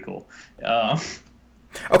that was pretty cool.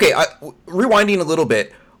 Okay, rewinding a little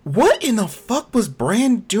bit. What in the fuck was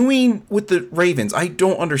Bran doing with the ravens? I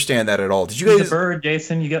don't understand that at all. Did you guys? He's a bird,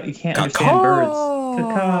 Jason. You can't understand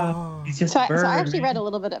birds. He's just a bird. So I actually read a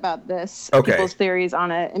little bit about this, okay. People's theories on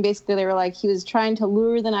it, and basically they were like he was trying to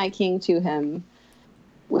lure the Night King to him,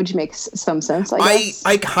 which makes some sense.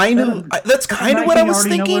 I kind of that's kind of what I was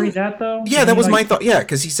thinking. Know where he's at, though? Yeah, that was my thought. Yeah,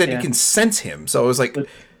 because he said you can sense him, so I was like,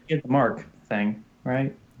 get the mark thing,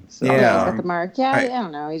 right? So, yeah, he's got the mark. Yeah, I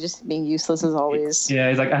don't know. He's just being useless as always. Yeah,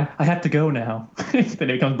 he's like, I have to go now. Then he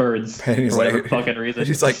becomes birds for whatever fucking reason.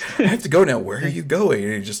 He's like, I have to go now. Where are you going?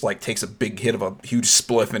 And he just like takes a big hit of a huge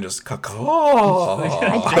spliff and just I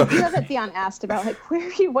do know that Theon asked about like, where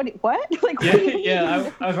are you? What? Like,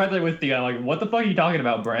 I was right there with Theon. Like, what the fuck are you talking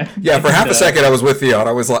about, Bran? Yeah, for half a second I was with Theon.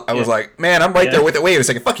 I was like, man, I'm right there with it. Wait a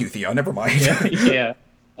second, fuck you, Theon. Never mind. Yeah.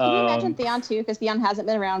 Can you imagine Theon too? Because Theon hasn't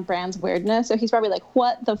been around Bran's weirdness, so he's probably like,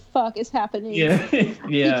 "What the fuck is happening? Yeah. He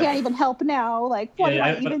can't even help now. Like, what am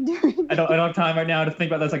I even doing?" I don't have time right now to think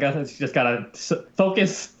about this. I guess it's just gotta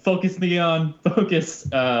focus, Theon, focus.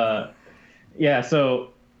 Yeah. So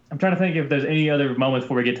I'm trying to think if there's any other moments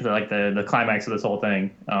before we get to the climax of this whole thing.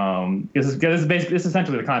 This is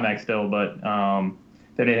essentially the climax still, but is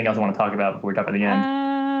there anything else I want to talk about before we talk about the end?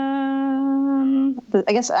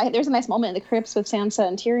 I guess there's a nice moment in the crypts with Sansa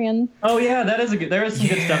and Tyrion. Oh yeah, there is some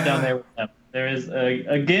good stuff down there with them. There is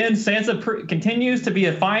again, Sansa continues to be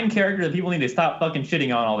a fine character that people need to stop fucking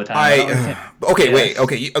shitting on all the time. You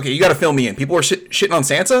got to fill me in. People are shitting on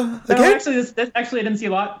Sansa again? No, actually, I didn't see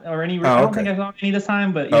a lot or any. I don't think I saw any this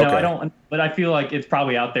time, but I don't. But I feel like it's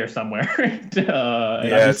probably out there somewhere.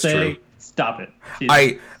 That's true. Stop it.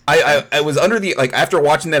 I was under the, like, after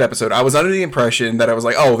watching that episode, I was under the impression that I was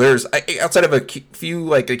like, oh, there's, outside of a few,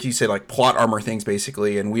 like you said, like, plot armor things,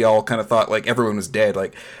 basically, and we all kind of thought, like, everyone was dead.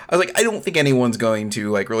 Like, I was like, I don't think anyone's going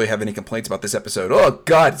to, like, really have any complaints about this episode. Oh,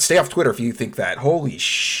 God, stay off Twitter if you think that. Holy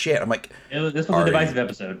shit. I'm like, this was a divisive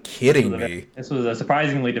episode. Kidding me. This was a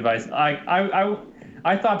surprisingly divisive.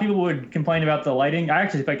 I thought people would complain about the lighting. I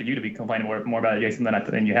actually expected you to be complaining more about it, Jason,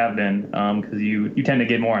 than you have been, because you tend to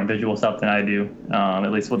get more on visual stuff than I do,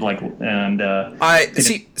 at least with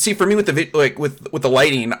see for me with the with the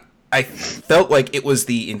lighting, I felt like it was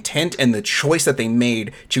the intent and the choice that they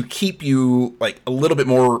made to keep you like a little bit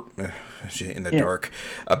more in the dark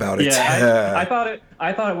about it. Yeah, I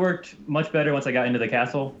thought it worked much better once I got into the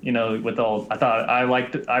castle. With all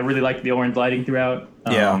I really liked the orange lighting throughout.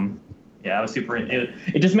 Yeah, I was super.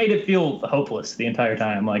 It just made it feel hopeless the entire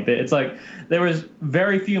time. Like it's like there was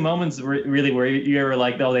very few moments really where you were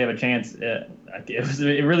like, oh, they have a chance.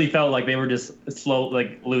 It really felt like they were just slow,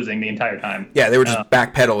 like losing the entire time. Yeah, they were just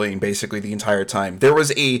backpedaling basically the entire time. There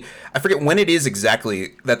was I forget when it is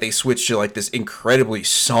exactly that they switched to like this incredibly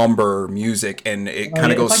somber music, and it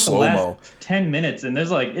kind of goes like slow-mo. 10 minutes, and there's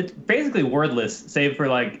like it's basically wordless, save for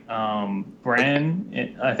like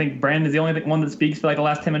Bran. I think Bran is the only one that speaks for like the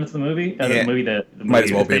last 10 minutes of the movie. The movie. Might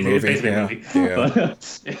as well be a movie. It's basically a movie. But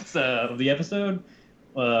it's the episode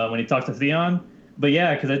when he talks to Theon. But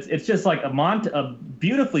yeah, because it's just like a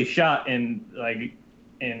beautifully shot and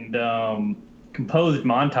composed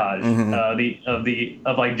montage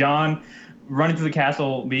of like Jon running through the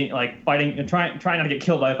castle, being like fighting and trying not to get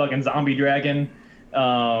killed by a fucking zombie dragon.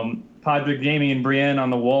 Podrick, Jaime, and Brienne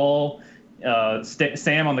on the wall.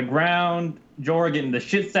 Sam on the ground. Jorah getting the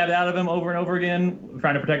shit stabbed out of him over and over again,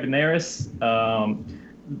 trying to protect Daenerys.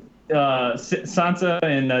 Sansa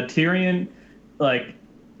and Tyrion, like.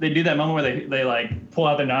 They do that moment where they like pull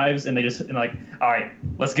out their knives and they just like, all right,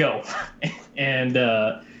 let's go. And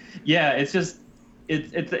it's just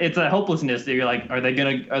it's a hopelessness that you're like, are they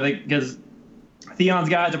because Theon's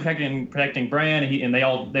guys are protecting Bran and they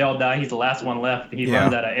all die. He's the last one left. He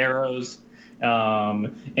runs out of arrows.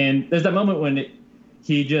 And there's that moment when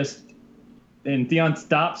Theon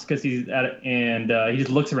stops because he's at it, and he just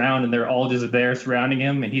looks around and they're all just there surrounding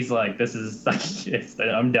him and he's like, this is like,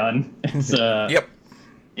 I'm done. It's yep.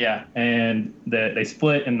 Yeah, and they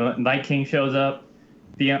split, and the Night King shows up.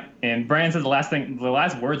 And Bran says the last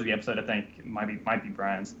words of the episode, I think, might be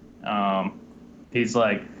Bran's. He's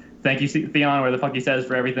like, "Thank you, Theon," where the fuck he says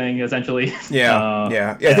for everything, essentially.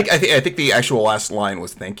 Yeah. I think the actual last line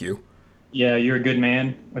was "Thank you." Yeah, you're a good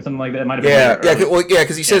man, or something like that. It might have been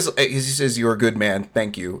because he says you're a good man,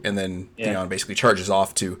 thank you, and then Theon basically charges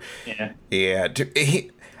off to.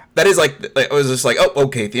 that is like, it was just like, oh,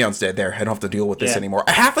 okay, Theon's dead there. I don't have to deal with this anymore.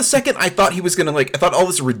 A half a second, I thought he was gonna I thought all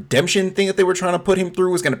this redemption thing that they were trying to put him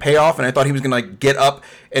through was gonna pay off, and I thought he was gonna get up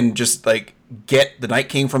and just get the Night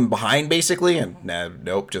King from behind, basically, and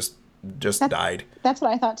nope, just died. That's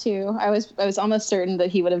what I thought too. I was almost certain that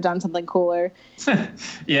he would have done something cooler.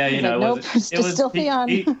 Yeah, nope, it's still Theon.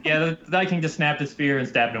 The Night King just snapped his spear and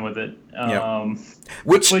stabbed him with it.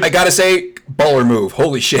 Which I gotta say, baller move.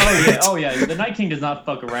 Holy shit. Oh yeah. The Night King does not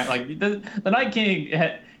fuck around. Like the Night King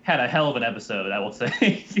had a hell of an episode, I will say.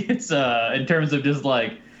 It's in terms of just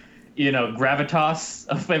gravitas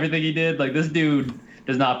of everything he did. Like, this dude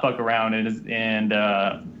does not fuck around and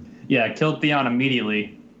killed Theon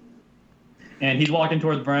immediately. And he's walking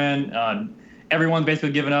towards Bran. Everyone's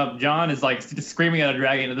basically giving up. Jon is just screaming at a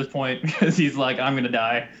dragon at this point because he's like, I'm gonna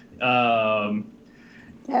die.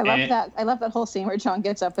 I love that. I love that whole scene where Jon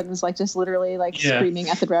gets up and is just literally screaming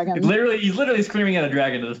at the dragon. He's literally screaming at a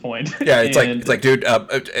dragon at this point. Yeah, it's like, dude,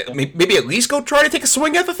 maybe at least go try to take a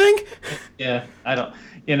swing at the thing. Yeah, I don't.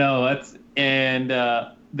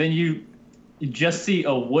 Then you just see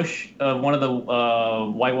a whoosh of one of the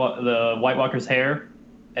White Walker's hair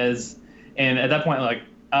and at that point,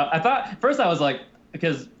 I thought first I was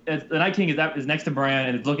because the Night King is next to Bran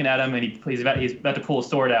and is looking at him, and he's about to pull a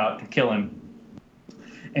sword out to kill him,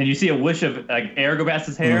 and you see a whoosh of air go past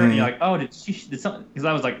his hair, and you're like, oh, did something? Because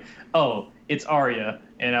I was like, oh, it's Arya,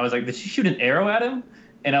 and I was like, did she shoot an arrow at him?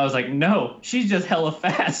 And I was like, no, she's just hella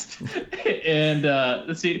fast, and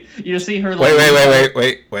you see her.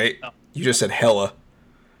 Wait! Oh. You just said hella.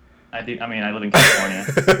 I do. I mean, I live in California.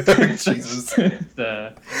 Jesus.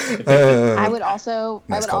 I would also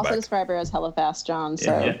describe her as hella fast, Jon.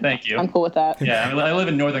 So yeah, thank you. I'm cool with that. Yeah, I live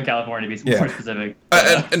in Northern California, to be more specific.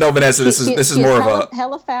 No, Vanessa, this is more of a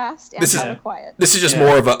hella fast and hella quiet. This is just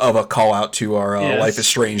more of a call out to our Life is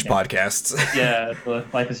Strange podcasts. Yeah,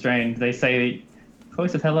 Life is Strange. They say Chloe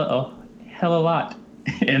says hella lot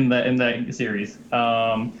in the series.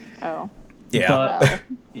 Yeah.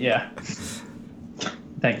 Yeah.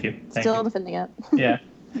 Thank you. Still defending it. Yeah.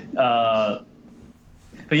 But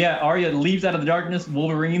yeah, Arya leaps out of the darkness,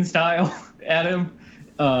 Wolverine style, at him,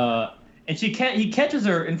 and he catches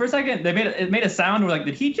her. And for a second, it made a sound where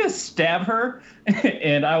did he just stab her?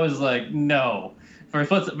 And I was like, no. For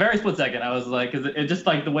a very split second, I was like, because it just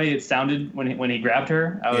the way it sounded when he grabbed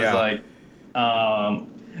her, I was like,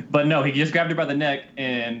 but no, he just grabbed her by the neck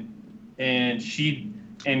and she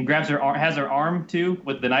grabs her arm, has her arm too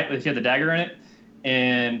with the knife. She had the dagger in it.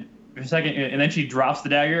 And for a second, and then she drops the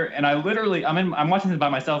dagger, and I'm watching this by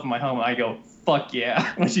myself in my home, and I go, fuck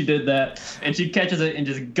yeah, when she did that, and she catches it and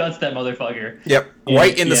just guts that motherfucker. Yep,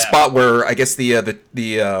 right in the spot where I guess the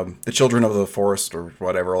children of the forest or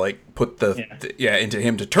whatever put into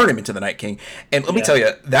him to turn him into the Night King. And let me tell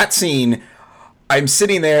you, that scene, I'm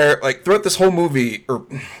sitting there throughout this whole movie, or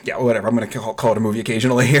whatever, I'm gonna call it a movie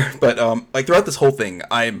occasionally here, but throughout this whole thing,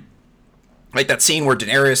 I'm that scene where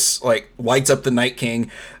Daenerys lights up the Night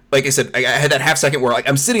King. Like I said, I had that half second where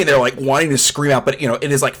I'm sitting there wanting to scream out, but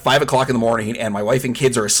it is 5 o'clock in the morning and my wife and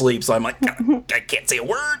kids are asleep, so I'm I can't say a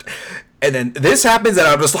word. And then this happens, and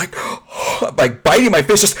I'm just biting my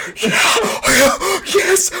fist, just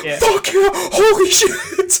yes, fuck yeah, holy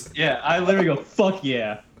shit. Yeah, I literally go fuck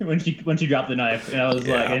yeah when she dropped the knife, and I was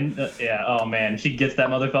oh man, she gets that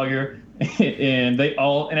motherfucker, and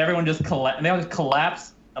everyone just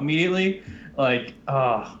collapse immediately.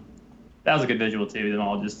 That was a good visual too. Them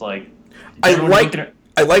all just I like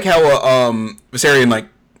how Viserion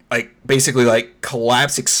basically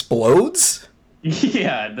collapse explodes.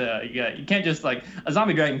 Yeah, you can't just a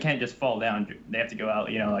zombie dragon can't just fall down. They have to go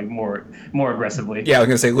out, more aggressively. Yeah, I was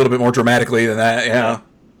gonna say a little bit more dramatically than that.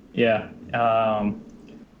 Yeah. Yeah.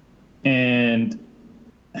 And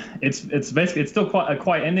it's basically still quite a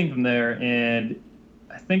quiet ending from there, and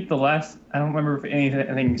I think I don't remember if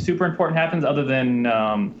anything super important happens other than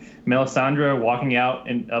Melisandre walking out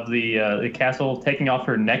of the castle, taking off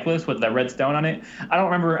her necklace with that red stone on it. I don't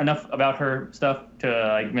remember enough about her stuff to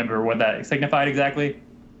remember what that signified exactly.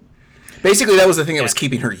 Basically, that was the thing that was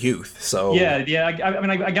keeping her youth. So yeah.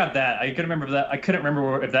 I got that. I couldn't remember that. I couldn't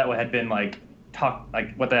remember if that had been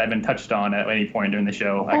what that had been touched on at any point during the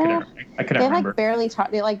show. I couldn't remember. They barely talk.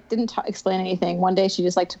 They didn't explain anything. One day she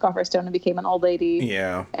just took off her stone and became an old lady.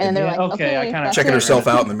 Yeah. And they're okay, I kind of checking herself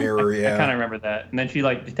out in the mirror. Yeah. I kind of remember that. And then she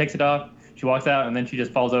takes it off. She walks out, and then she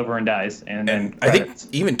just falls over and dies. And then I think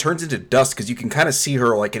even turns into dust because you can kind of see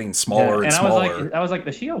her getting smaller and smaller. I was like,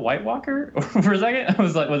 is she a White Walker? For a second, I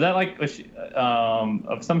was like, was she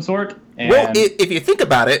of some sort? And well, if you think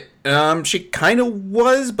about it, she kind of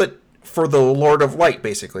was, but for the Lord of Light,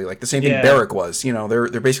 basically, the same thing Beric was.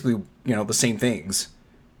 They're basically the same things.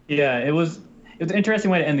 Yeah, it was an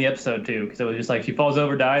interesting way to end the episode too, because it was just like she falls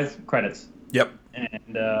over, dies, credits. Yep.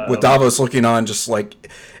 And with Davos looking on, just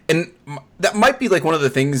like, and that might be like one of the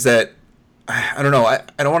things that I don't know. I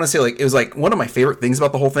don't want to say like it was like one of my favorite things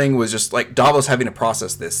about the whole thing was just like Davos having to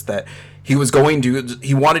process this, that he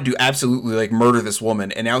wanted to absolutely like murder this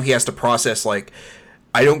woman, and now he has to process like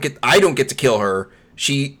I don't get to kill her.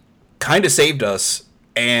 She kind of saved us,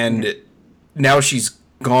 and now she's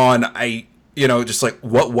gone. Just like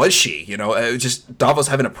what was she? Just Davos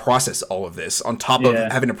having to process all of this on top of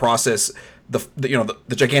having to process the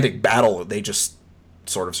gigantic battle they just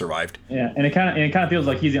sort of survived. Yeah, and it kind of feels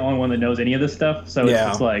like he's the only one that knows any of this stuff. So it's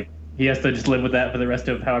just like he has to just live with that for the rest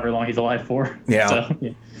of however long he's alive for. Yeah. So,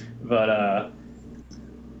 yeah. But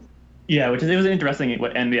it was interesting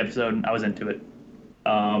what end the episode. And I was into it,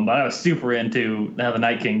 but I was super into how the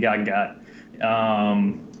Night King got.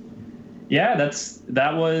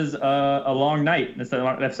 That was a long night. That's the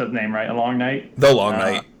episode's name, right? A long night. The long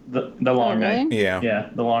night. The long night. Yeah. Yeah,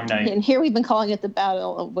 the long night. And here we've been calling it the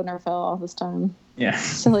Battle of Winterfell all this time. Yeah.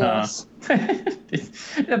 Silly us.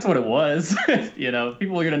 That's what it was.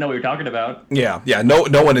 People are gonna know what you're talking about. Yeah. No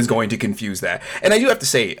one is going to confuse that. And I do have to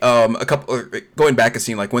say, going back a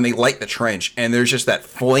scene like when they light the trench and there's just that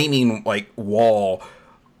flaming like wall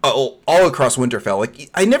all across Winterfell. Like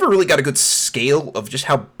I never really got a good scale of just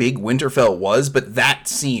how big Winterfell was, but that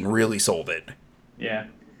scene really sold it. Yeah.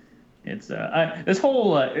 It's this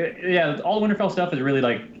whole all the Winterfell stuff is really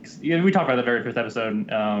like we talked about the very first episode,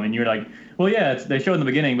 and you're like, well, yeah, they show in the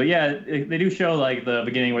beginning, but yeah, they do show like the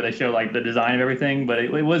beginning where they show like the design of everything, but it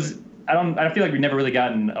was I feel like we've never really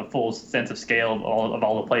gotten a full sense of scale of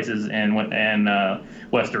all the places in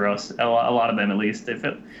Westeros. A lot of them, at least,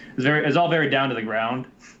 it's all very down to the ground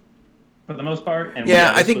for the most part. And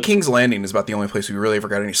I think King's Landing is about the only place we really ever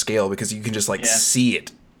got any scale because you can just see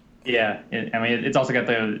it. Yeah, it's also got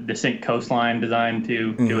the distinct coastline design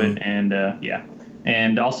to it, and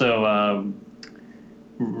and also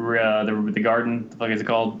the garden. What the fuck is it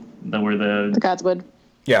called? The Godswood.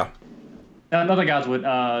 Yeah. No, not the Godswood.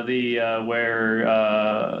 Where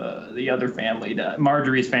the other family,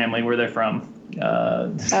 Marjorie's family, where they're from.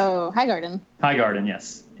 Highgarden. Highgarden,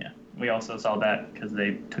 yes, yeah. We also saw that because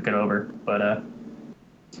they took it over, but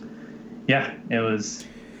it was.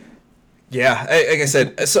 Yeah, like I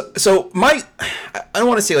said, so I don't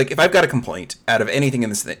want to say like if I've got a complaint out of anything in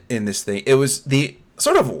this thing, it was the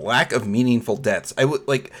sort of lack of meaningful deaths. I would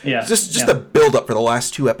like the build up for the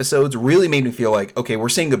last 2 episodes really made me feel like okay, we're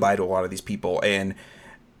saying goodbye to a lot of these people, and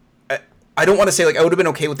I don't want to say like I would have been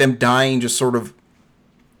okay with them dying just sort of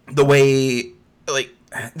the way like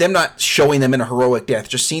them not showing them in a heroic death,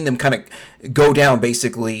 just seeing them kind of go down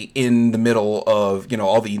basically in the middle of,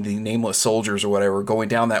 all the nameless soldiers or whatever going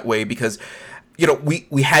down that way because,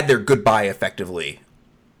 we had their goodbye effectively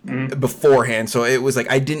beforehand. So it was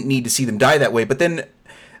like, I didn't need to see them die that way. But then,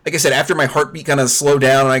 like I said, after my heartbeat kind of slowed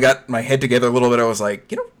down and I got my head together a little bit, I was like,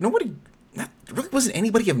 there really wasn't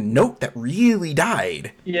anybody of note that really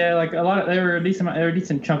died. Yeah, like there were a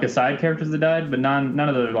decent chunk of side characters that died, but none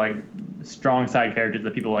of the like strong side characters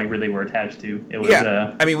that people like really were attached to. It was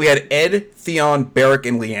we had Ed, Theon, Beric,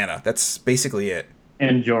 and Lyanna. That's basically it.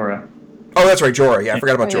 And Jorah. Oh, that's right, Jorah. Yeah, I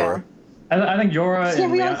forgot about Jorah. I think Jorah. Yeah,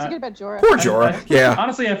 we always forget about Jorah. Poor Jorah.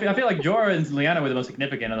 Honestly, I feel like Jorah and Lyanna were the most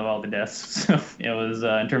significant of all the deaths. So it was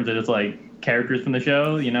in terms of just like characters from the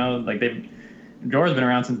show. Like Jorah's been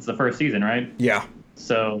around since the first season, right? Yeah.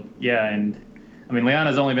 So and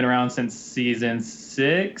Lyanna's only been around since season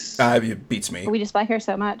 6. It beats me. We just like her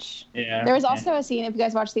so much. Yeah. There was also a scene, if you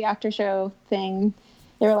guys watched the after show thing,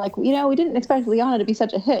 they were like, we didn't expect Lyanna to be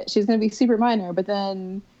such a hit. She's going to be super minor, but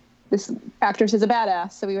then this actress is a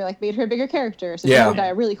badass, so we were like, made her a bigger character, so she would die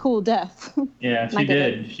a really cool death. Yeah, she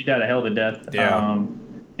did. She died a hell of a death. Yeah.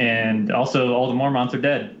 And also, all the Mormonts are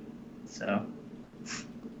dead. So.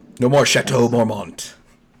 No more Chateau Mormont.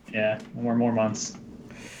 Yeah, no more Mormonts.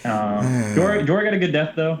 Jorah got a good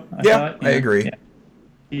death though. I agree. Yeah.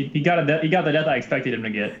 He got the death I expected him to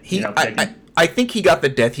get. I think he got the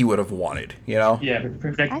death he would have wanted. Yeah, I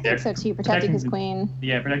think so too. Protecting his queen.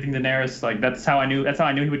 Yeah, protecting Daenerys. Like that's how I knew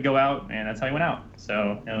he would go out, and that's how he went out.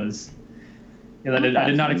 So it was. Yeah, I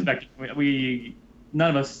did not expect. None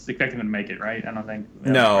of us expected him to make it, right? I don't think.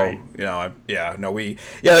 No, right.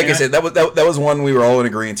 I said, that was one we were all in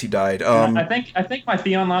agreement he died. I think my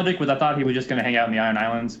Theon logic was I thought he was just going to hang out in the Iron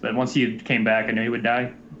Islands, but once he came back, I knew he would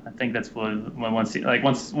die. I think that's what once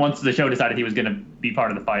the show decided he was going to be part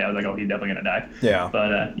of the fight, I was like, oh, he's definitely going to die. Yeah.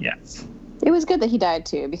 But it was good that he died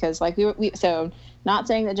too, because like we so not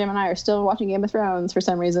saying that Jim and I are still watching Game of Thrones for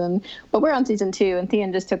some reason, but we're on season 2, and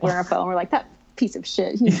Theon just took Winterfell, and we're like that. piece of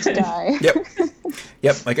shit. He needs to die.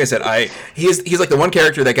 Yep. Like I said, he's like the one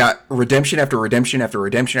character that got redemption after redemption after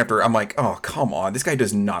redemption after. I'm like, oh come on, this guy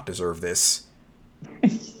does not deserve this.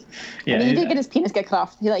 Yeah, I mean, he did get his penis cut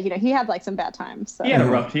off. He had like some bad times. So. He had a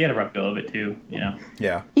rough go of it too. Yeah.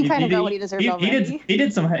 He kind of got what he deserved already. He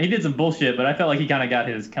did some bullshit, but I felt like he kind of got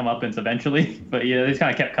his comeuppance eventually. But they just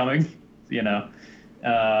kind of kept coming.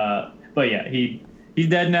 But yeah, he's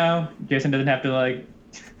dead now. Jason doesn't have to like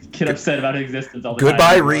get upset about his existence all the time.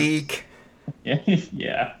 Goodbye, Reek.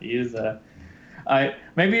 Yeah, he's.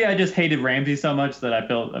 Maybe I just hated Ramsey so much that I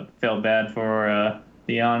felt bad for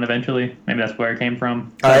Theon eventually. Maybe that's where it came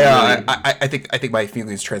from. I think my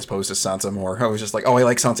feelings transposed to Sansa more. I was just like, oh, I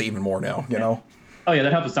like Sansa even more now. You know. Oh yeah,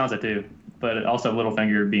 that helps with Sansa too. But also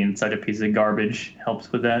Littlefinger being such a piece of garbage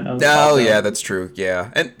helps with that. Oh yeah, that's true. Yeah,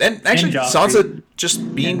 and actually Sansa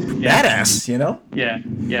just being badass. You know. Yeah.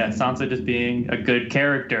 Sansa just being a good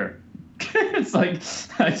character. It's like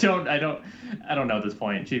I don't know at this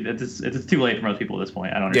point. It's too late for most people at this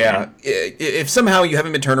point. I don't understand. Yeah, if somehow you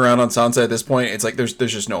haven't been turned around on Sansa at this point, it's like there's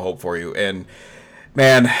just no hope for you. And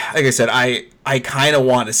man, like I said, I kind of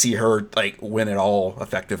want to see her like win it all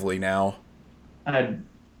effectively now.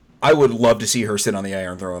 I would love to see her sit on the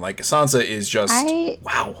Iron Throne. Like Sansa is just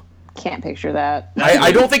wow. Can't picture that.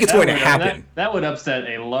 I don't think it's going to happen. That would upset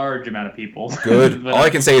a large amount of people. Good. All I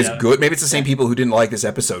can say is good. Maybe it's the same people who didn't like this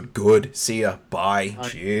episode. Good. See ya. Bye.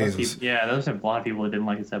 Jesus. Yeah, those are a lot of people that didn't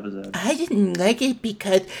like this episode. I didn't like it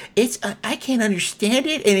because it's I can't understand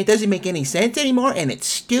it and it doesn't make any sense anymore and it's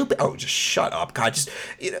stupid. Oh, just shut up, God. Just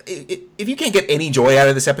if you can't get any joy out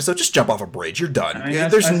of this episode, just jump off a bridge. You're done.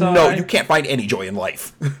 You can't find any joy in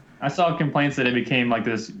life. I saw complaints that it became like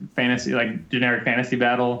this fantasy, like generic fantasy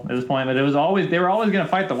battle at this point. But they were always going to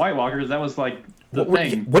fight the White Walkers. That was like the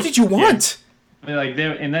thing. What did you want? Yeah. I mean,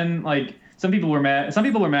 and then like some people were mad. Some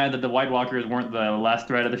people were mad that the White Walkers weren't the last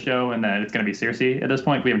threat of the show, and that it's going to be Cersei at this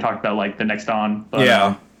point. We haven't talked about like the next on. But,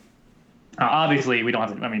 yeah. Obviously, we don't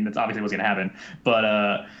have to. I mean, that's obviously what's going to happen.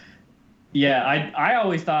 But yeah, I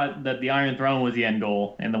always thought that the Iron Throne was the end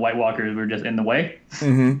goal, and the White Walkers were just in the way.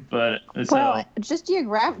 Mm-hmm. But well, just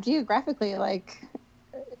geographically, like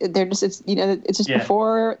they're just it's just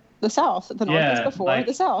before the South. The North is before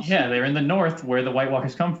the South. Yeah, they're in the North where the White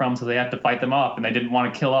Walkers come from, so they have to fight them off, and they didn't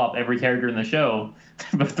want to kill off every character in the show,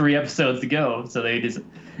 but 3 episodes to go. So they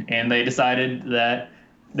decided that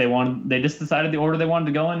they just decided the order they wanted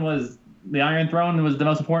to go in was. The Iron Throne was the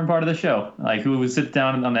most important part of the show. Like, who would sit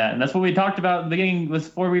down on that. And that's what we talked about at the beginning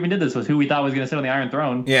before we even did this, was who we thought was going to sit on the Iron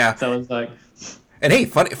Throne. Yeah. So it's like... And hey,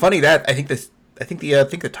 funny that I think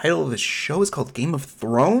the title of the show is called Game of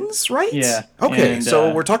Thrones, right? Yeah. Okay, and,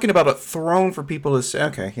 so we're talking about a throne for people to say,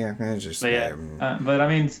 okay, yeah. Just, but I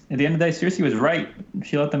mean, at the end of the day, Cersei was right.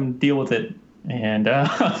 She let them deal with it. And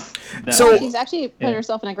so she's actually put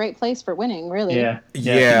herself in a great place for winning, really.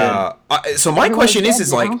 Yeah. So my question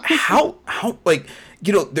is like, how like,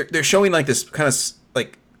 they're showing like this kind of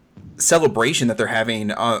like celebration that they're having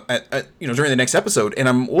during the next episode, and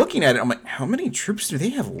I'm looking at it, I'm like, how many troops do they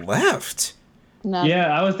have left? No. Yeah,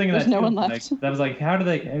 I was thinking there's no one left. Like, that was like,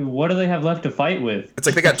 what do they have left to fight with? It's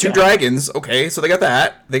like they got 2 dragons. Okay, so they got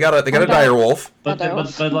that. They got a direwolf. But like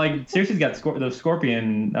Cersei's got those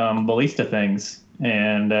scorpion ballista things,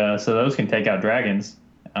 and so those can take out dragons.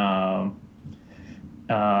 Fucking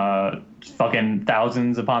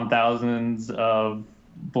thousands upon thousands of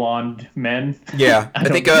blonde men. Yeah, I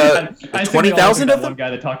think 20,000 of them. One guy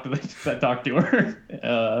that talked to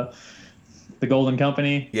her. The Golden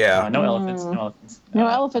Company. Yeah. No elephants. No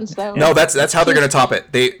elephants, though. No, that's how they're going to top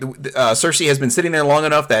it. Cersei has been sitting there long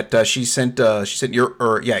enough that she sent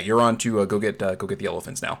Euron to go get the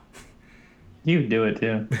elephants now. He would do it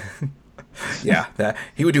too. Yeah, that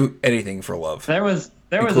he would do anything for love. There was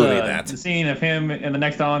a scene of him in the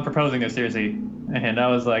next on proposing to Cersei, and I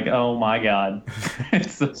was like, oh my god.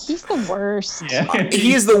 He's the worst. Yeah.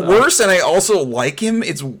 He is the worst, and I also like him.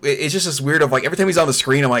 It's just this weird of like every time he's on the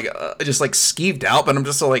screen, I'm like just like skeeved out, but I'm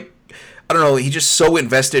just so like I don't know. He's just so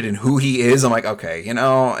invested in who he is. I'm like, okay, he's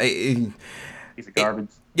a garbage.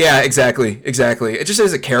 Yeah, exactly. It just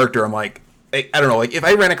as a character, I'm like. I don't know, like if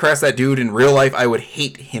I ran across that dude in real life, I would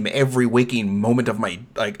hate him every waking moment of my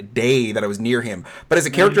day that I was near him. But as a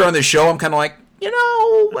character on this show, I'm kind of like,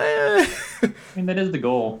 I mean, that is the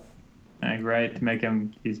goal, right? To make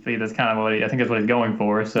him, that's kind of I think that's what he's going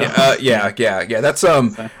for. So yeah. That's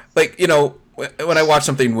like when I watch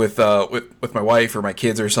something with my wife or my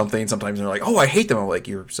kids or something, sometimes they're like, "Oh, I hate them." I'm like,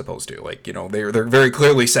 "You're supposed to." Like, they're very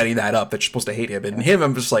clearly setting that up that you're supposed to hate him. And him,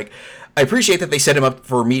 I'm just like, I appreciate that they set him up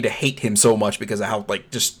for me to hate him so much because of how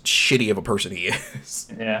like just shitty of a person he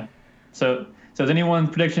is. Yeah. So So has anyone's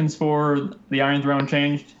predictions for the Iron Throne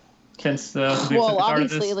changed since well,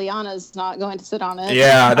 obviously Lyanna's not going to sit on it.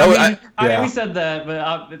 Yeah, I mean, we said that,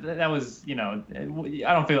 but that was,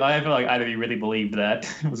 I feel like either of you really believed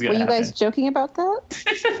that was going to happen. Were you guys joking about that?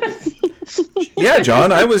 Yeah,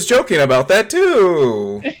 John, I was joking about that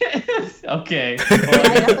too. Okay. Well,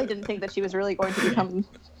 I definitely didn't think that she was really going to become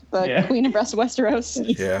the queen of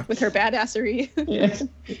Westeros. Yeah. With her badassery. Yeah.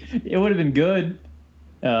 It would have been good.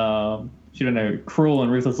 She'd been a cruel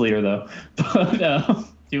and ruthless leader, though. But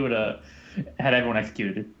she would have had everyone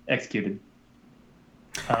executed. I still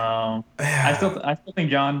think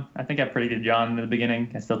Jon. I think I predicted Jon in the beginning.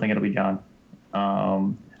 I still think it'll be Jon.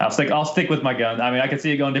 I'll stick with my guns. I mean, I can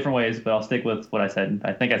see it going different ways, but I'll stick with what I said.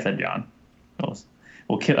 I think I said Jon.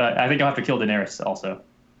 We'll kill. I think I'll have to kill Daenerys also.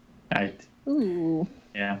 Ooh.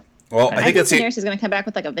 Yeah. Well, I think Daenerys is going to come back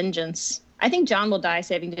with like a vengeance. I think Jon will die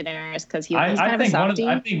saving Daenerys because he's kind of a softie.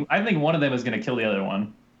 I think one of them is going to kill the other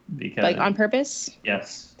one because like on purpose.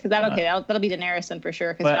 Yes. Because that'll be Daenerys then for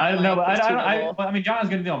sure. But I don't know. I mean, Jon's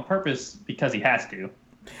going to do it on purpose because he has to.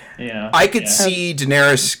 I could see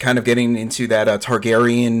Daenerys kind of getting into that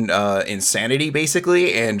Targaryen insanity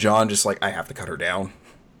basically, and Jon just like, I have to cut her down.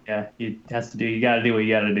 Yeah, you got to do what you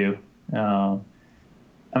got to do.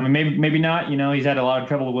 I mean, maybe not. He's had a lot of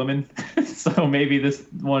trouble with women, so maybe this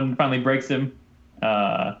one finally breaks him.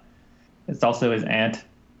 It's also his aunt,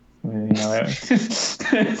 that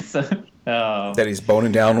he's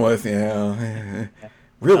boning down with. Yeah,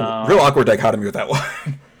 real awkward dichotomy with that one.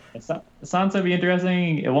 Sansa be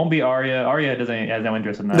interesting. It won't be Arya. Arya has no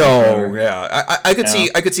interest in that. No, yeah, I could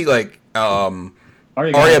see like Arya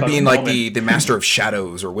being like the master of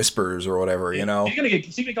shadows or whispers or whatever, She's gonna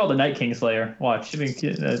be called the Night Kingslayer. Watch, that's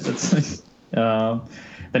the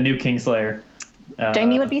new Kingslayer.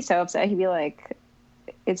 Jaime would be so upset. He'd be like,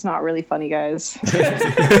 "It's not really funny, guys.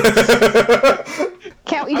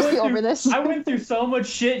 Can't we just be over this?" I went through so much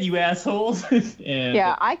shit, you assholes.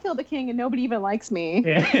 Yeah, I killed the king and nobody even likes me.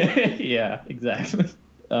 Yeah, exactly.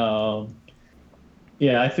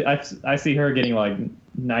 Yeah, I see her getting like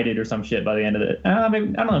knighted or some shit by the end of it. I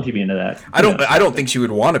don't know if she'd be into that. I don't think she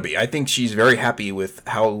would want to be. I think she's very happy with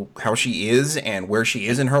how she is and where she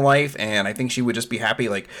is in her life, and I think she would just be happy,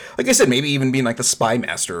 like I said, maybe even being like the spy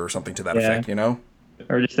master or something to that effect,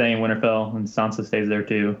 Or just staying in Winterfell and Sansa stays there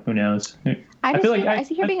too. Who knows? I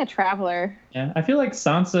see her being a traveler. Yeah, I feel like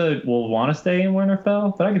Sansa will want to stay in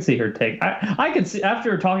Winterfell, but I could see her take. I could see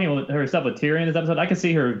after talking with her stuff with Tyrion this episode, I could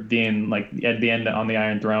see her being like at the end on the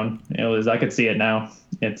Iron Throne. I could see it now.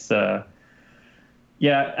 It's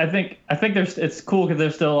yeah. I think it's cool because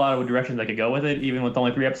there's still a lot of directions I could go with it, even with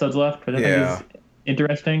only 3 episodes left. But I think it's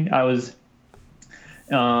interesting.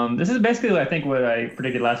 This is basically, I think, what I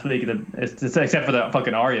predicted last week, except for the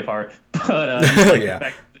fucking Arya part. But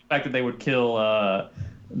the fact that they would kill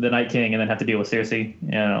the Night King and then have to deal with Cersei,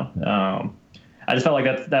 I just felt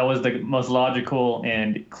like that was the most logical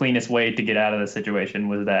and cleanest way to get out of the situation.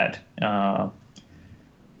 Was that,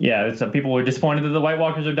 some people were disappointed that the White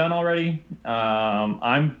Walkers are done already.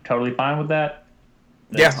 I'm totally fine with that.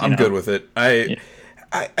 I'm good with it. I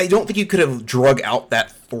don't think you could have drug out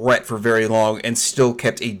that threat for very long and still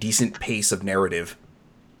kept a decent pace of narrative.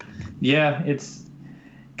 Yeah, it's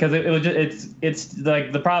because it's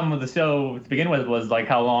like the problem with the show to begin with was like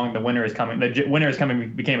how long the winter is coming. The winter is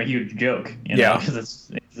coming became a huge joke. Because it's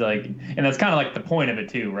like, and that's kind of like the point of it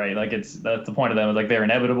too, right? Like that's the point of them. It's like they're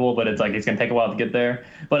inevitable, but it's like it's gonna take a while to get there.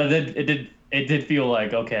 But it did feel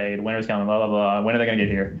like, okay, the winter's coming, blah blah blah. When are they gonna get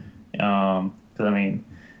here? Because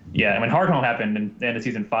Hardhome happened in the end of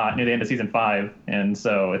season 5, near the end of season 5, and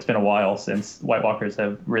so it's been a while since White Walkers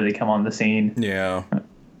have really come on the scene. Yeah.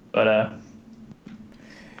 But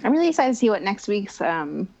I'm really excited to see what next week's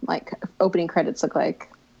opening credits look like.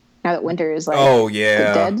 Now that winter is dead.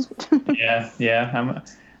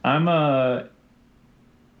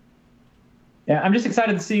 I'm just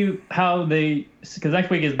excited to see how because next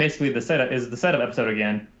week is basically the setup episode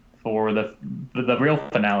again for the real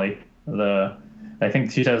finale. I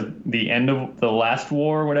think she says the end of the last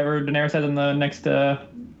war, whatever Daenerys says in the next.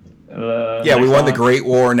 We won the Great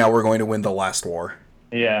War. Now we're going to win the last war.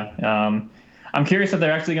 Yeah. I'm curious if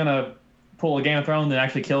they're actually going to pull a Game of Thrones and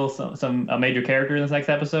actually kill a major character in this next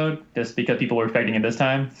episode, just because people were expecting it this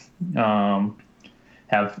time. Because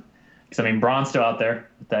Bronn's still out there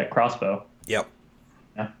with that crossbow. Yep.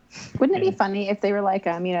 Yeah. Wouldn't it be funny if they were like,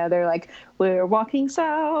 they're like, we're walking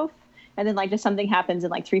south, and then just something happens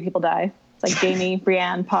and 3 people die. It's like Jaime,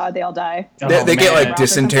 Brienne, Pod, they all die. They get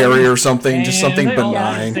dysentery or something, just something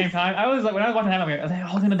benign. At the same time. I was like, when I was watching that, I'm like, are they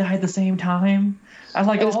all gonna die at the same time? I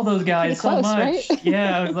like all those guys so close, much. right?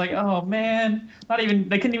 Yeah, I was like, oh man,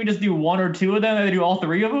 they couldn't even just do one or two of them. They had to do all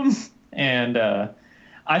three of them. And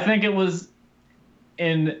I think it was,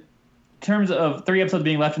 in terms of 3 episodes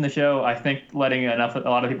being left in the show, I think letting a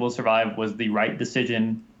lot of people survive was the right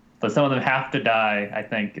decision. But some of them have to die, I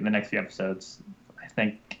think, in the next few episodes. I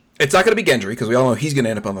think it's not going to be Gendry because we all know he's going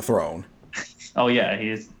to end up on the throne. Oh yeah,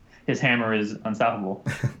 his hammer is unstoppable.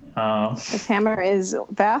 His hammer is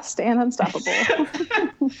vast and unstoppable.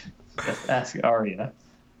 Just ask Arya.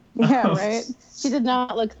 Yeah, right. She did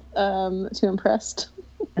not look too impressed.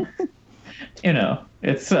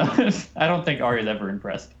 It's. I don't think Arya's ever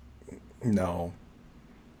impressed. No.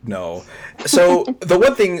 So the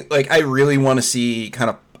one thing, like, I really want to see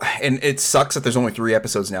kind of, and it sucks that there's only 3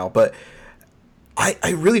 episodes now, but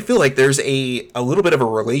I really feel like there's a little bit of a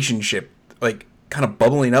relationship, like, kind of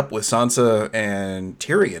bubbling up with Sansa and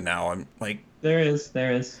Tyrion now. I'm like, there is.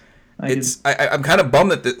 I'm kind of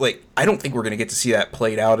bummed that like, I don't think we're going to get to see that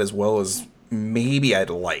played out as well as maybe I'd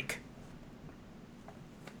like.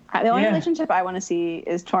 The only relationship I want to see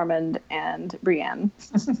is Tormund and Brienne.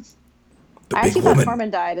 I actually thought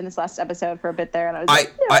Tormund died in this last episode for a bit there, and I was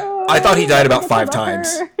I thought he died about 5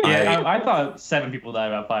 times. Yeah, I thought 7 people died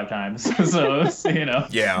about 5 times. So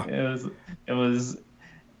yeah, it was,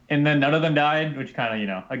 and then none of them died, which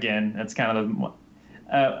kind of again, that's kind of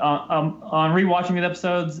on rewatching the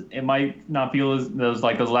episodes, it might not feel as those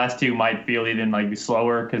last 2 might feel even like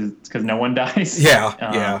slower because no one dies.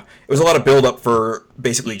 Yeah. It was a lot of build up for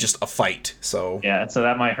basically just a fight. So yeah, so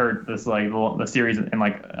that might hurt this the series and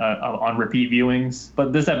on repeat viewings.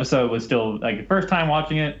 But this episode was still the first time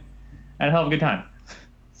watching it, I had a hell of a good time.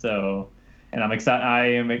 So, and I'm excited. I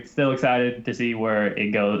am still excited to see where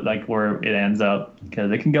it goes, where it ends up,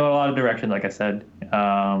 because it can go a lot of directions. Like I said.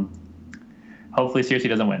 Hopefully Cersei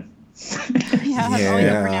doesn't win. Yeah, that's all we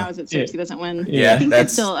know for now is that Cersei doesn't win. Yeah, I think that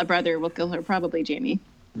still a brother will kill her, probably Jaime.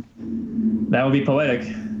 That would be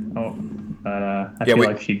poetic. Oh, but I feel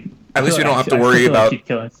like she. At least we don't have to worry about.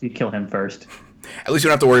 She'd kill him first. At least we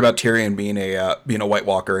don't have to worry about Tyrion being a White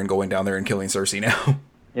Walker and going down there and killing Cersei now.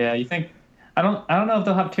 Yeah, you think? I don't know if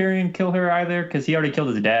they'll have Tyrion kill her either, because he already killed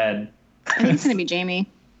his dad. I think it's gonna be Jaime.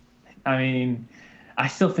 I mean, I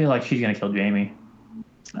still feel like she's gonna kill Jaime.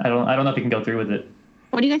 I don't know if he can go through with it.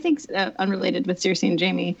 What do you guys think, unrelated with Cersei and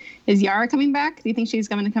Jaime? Is Yara coming back? Do you think she's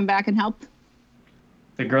going to come back and help?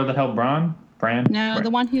 The girl that helped Bran? No, the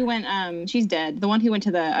one who went, she's dead. The one who went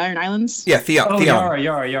to the Iron Islands? Yeah, Theon. Oh, Yara,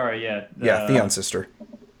 yeah. Yeah, Theon's sister.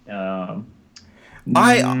 I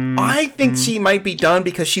think she might be done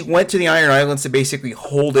because she went to the Iron Islands to basically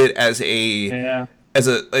hold it as a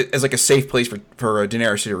safe place for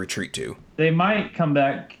Daenerys to retreat to. They might come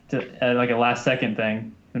back to a last second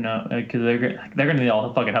thing. Who knows? Because they're gonna need all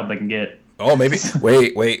the fucking help they can get. Oh, maybe.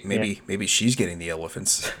 Wait. Maybe she's getting the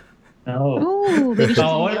elephants. Oh. Ooh, maybe she's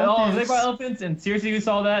if they brought elephants and Cersei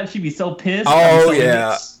saw that, she'd be so pissed. Oh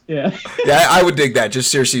yeah. Yeah. Yeah, I would dig that.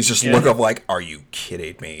 Just Cersei's just look up like, are you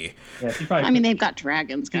kidding me? Yeah, probably. They've got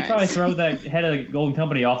dragons, guys. She'd probably throw that head of the Golden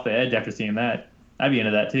Company off the edge after seeing that. I'd be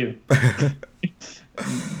into that too.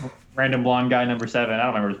 Random blonde guy number 7. I don't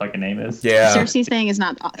remember what his fucking name is. Yeah. Cersei's thing is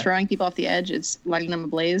not throwing people off the edge; it's lighting them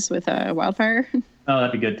ablaze with a wildfire. Oh,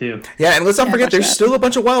 that'd be good too. Yeah, and let's not forget, there's still a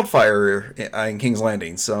bunch of wildfire in King's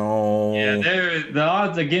Landing. So yeah, the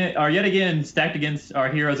odds are yet again stacked against our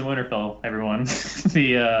heroes in Winterfell. Everyone,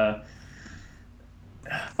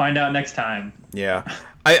 find out next time. Yeah,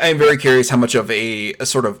 I'm very curious how much of a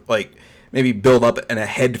sort of maybe build up and a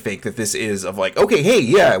head fake that this is of okay, hey,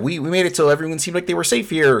 yeah, we made it so everyone seemed like they were safe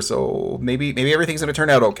here, so maybe everything's going to turn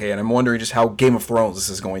out okay. And I'm wondering just how Game of Thrones this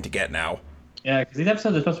is going to get now. Yeah, because these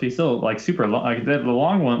episodes are supposed to be still super long. The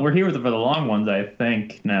long one, we're here for the long ones, I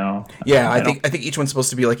think now. Yeah, I think each one's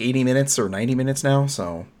supposed to be 80 minutes or 90 minutes now.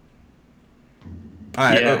 So,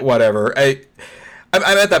 whatever.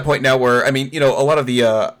 I'm at that point now where a lot of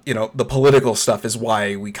the the political stuff is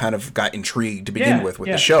why we kind of got intrigued to begin with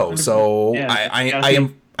the show. So I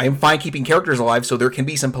am fine keeping characters alive so there can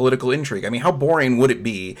be some political intrigue. I mean, how boring would it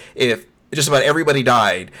be if just about everybody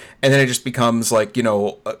died and then it just becomes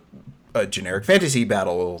a generic fantasy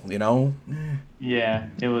battle? Yeah,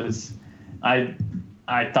 it was. I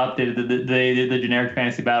thought they did the generic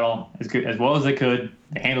fantasy battle as well as they could.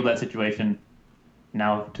 They handled that situation.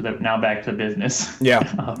 Now back to business. Yeah,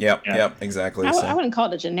 exactly. I wouldn't call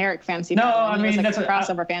it a generic fantasy battle. I mean that's a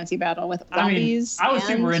crossover fantasy battle with zombies. I was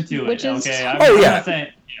super into it. Witches.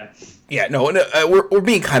 Okay. We're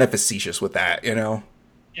being kind of facetious with that, Yeah,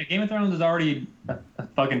 Game of Thrones is already a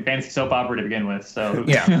fucking fantasy soap opera to begin with, so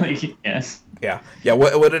yeah. Yeah.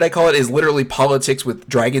 What did I call it? Is literally politics with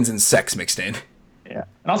dragons and sex mixed in. Yeah.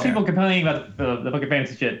 And also people complaining about the Book of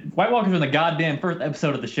Fantasy shit. White Walkers are in the goddamn first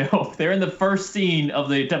episode of the show. They're in the first scene of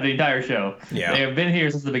the entire show. Yeah. They have been here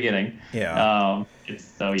since the beginning. Yeah.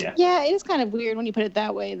 Yeah, it is kind of weird when you put it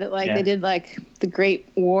that way, that they did like the Great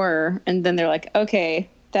War and then they're like, okay,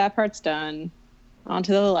 that part's done. On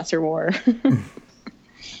to the Lesser War.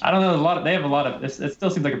 I don't know, they have a lot of it still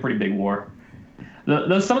seems like a pretty big war.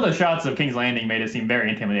 Some of the shots of King's Landing made it seem very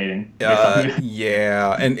intimidating.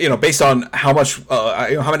 Yeah, and based on how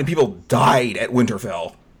many people died at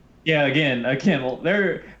Winterfell. Yeah, again, well,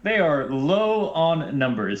 they are low on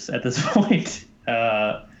numbers at this point.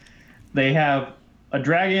 They have a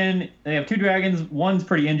dragon. They have 2 dragons. One's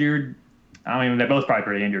pretty injured. I mean, they're both probably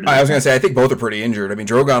pretty injured. I was gonna say, I think both are pretty injured. I mean,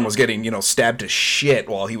 Drogon was getting stabbed to shit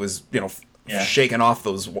while he was shaking off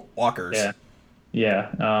those walkers.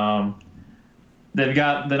 Yeah. They've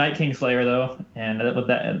got the Night King Slayer though, and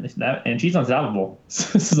and she's unstoppable.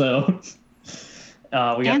 So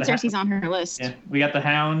we got Cersei's on her list. Yeah, we got the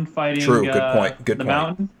Hound fighting. True. Good point. Good the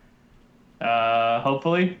point. Mountain.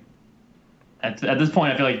 Hopefully, at this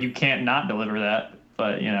point, I feel like you can't not deliver that.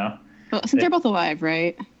 But well, since they're both alive,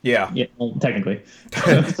 right? Yeah. Yeah. Well, technically.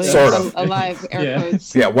 Sort of. Alive. Air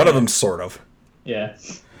quotes. Yeah. One of them sort of. Yeah.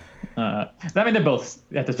 I mean, they're both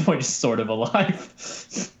at this point just sort of alive.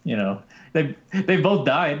 They both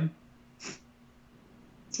died.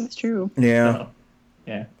 That's true. Yeah. So,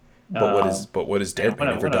 yeah. But what is dead may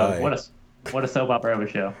never die. What a soap opera of a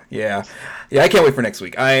show. Yeah. I can't wait for next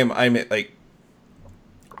week.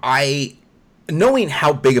 Knowing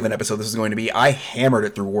how big of an episode this is going to be, I hammered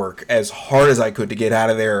it through work as hard as I could to get out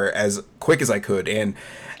of there as quick as I could. And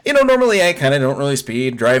normally I kind of don't really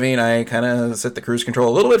speed driving. I kind of set the cruise control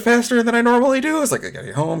a little bit faster than I normally do. It's like, I gotta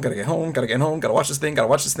get home, gotta watch this thing.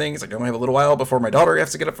 It's like, I only have a little while before my daughter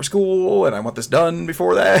has to get up for school, and I want this done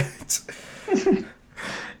before that.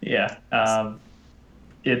 Yeah.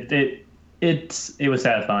 It was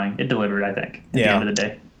satisfying. It delivered, I think, at the end of the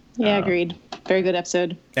day. Yeah, agreed. Very good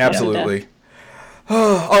episode. Absolutely.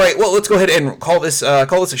 All right, well, let's go ahead and call this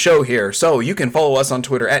a show here. So you can follow us on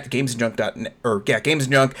Twitter at gamesandjunk.net,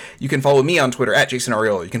 gamesandjunk. You can follow me on Twitter at Jason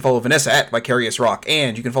Ariel. You can follow Vanessa at Vicarious Rock,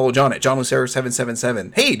 and you can follow John at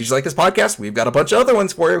JohnLucero777. Hey, did you like this podcast? We've got a bunch of other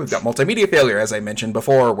ones for you. We've got Multimedia Failure, as I mentioned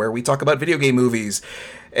before, where we talk about video game movies.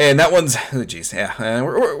 And that one's,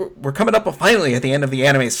 we're coming up finally at the end of the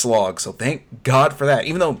anime slog, so thank God for that.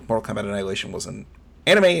 Even though Mortal Kombat Annihilation was an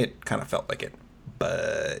anime, it kind of felt like it.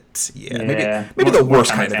 But maybe the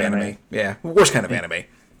worst kind of anime. Yeah, worst kind of anime.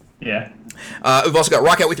 Yeah. We've also got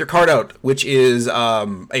Rock Out With Your Card Out, which is a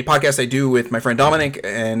podcast I do with my friend Dominic,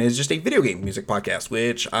 and is just a video game music podcast,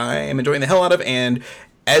 which I am enjoying the hell out of. And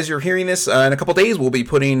as you're hearing this, in a couple days, we'll be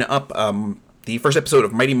putting up the first episode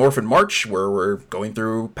of Mighty Morphin March, where we're going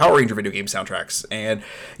through Power Ranger video game soundtracks. And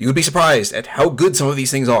you would be surprised at how good some of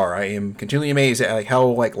these things are. I am continually amazed at how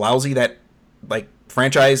lousy that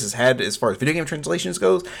franchise has had as far as video game translations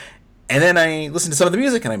goes. And then I listen to some of the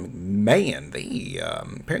music, and they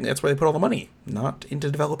apparently that's where they put all the money, not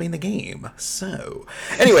into developing the game. So,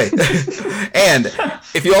 anyway, and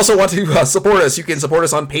if you also want to support us, you can support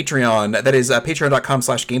us on Patreon. That is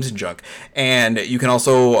patreon.com/gamesandjunk. And you can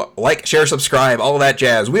also share, subscribe, all of that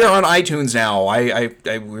jazz. We are on iTunes now. I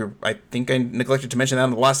think I neglected to mention that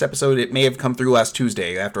in the last episode. It may have come through last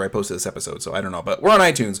Tuesday after I posted this episode, so I don't know. But we're on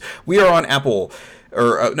iTunes. We are on Apple.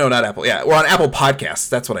 No, not Apple. Yeah, we're on Apple Podcasts.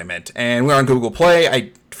 That's what I meant. And we're on Google Play.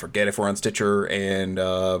 I forget if we're on Stitcher and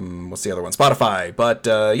what's the other one? Spotify. But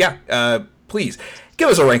please give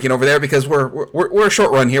us a ranking over there, because we're a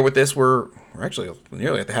short run here with this. We're actually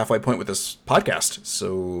nearly at the halfway point with this podcast.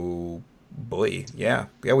 So, boy, yeah,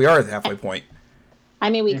 we are at the halfway point. I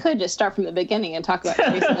mean, we could just start from the beginning and talk about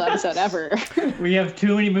every single episode ever. We have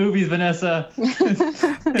too many movies, Vanessa.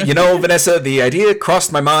 Vanessa, the idea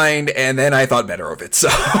crossed my mind, and then I thought better of it. So,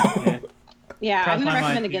 yeah, I'm going to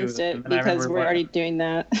recommend against it, because we're already doing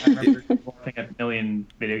that. I remember watching a million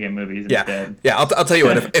video game movies instead. Yeah. I'll tell you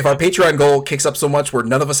what. If our Patreon goal kicks up so much where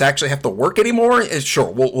none of us actually have to work anymore, sure,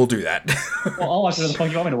 we'll do that. Well, I'll watch whatever the fuck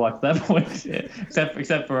you want me to watch at that point,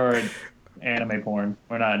 except for anime porn.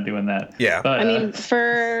 We're not doing that. Yeah. But, I mean,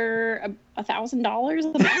 for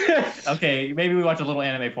 $1,000. Okay, maybe we watch a little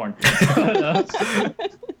anime porn.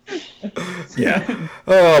 Yeah.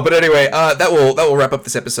 Oh, but anyway, that will wrap up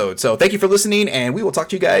this episode. So thank you for listening, and we will talk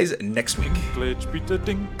to you guys next week. Glitch beat a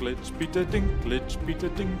ding, glitch beat a ding, glitch beat a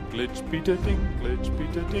ding, glitch beat a ding, glitch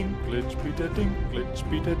beat a ding, glitch beat a ding, glitch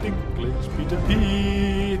beat a ding, glitch beat a ding,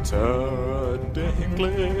 glitch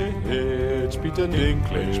beat a ding, glitch beat a ding,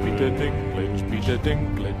 glitch beat a ding, glitch beat a ding,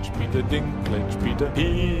 glitch beat a ding, glitch beat a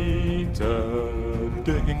ding,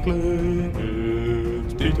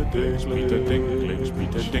 glitch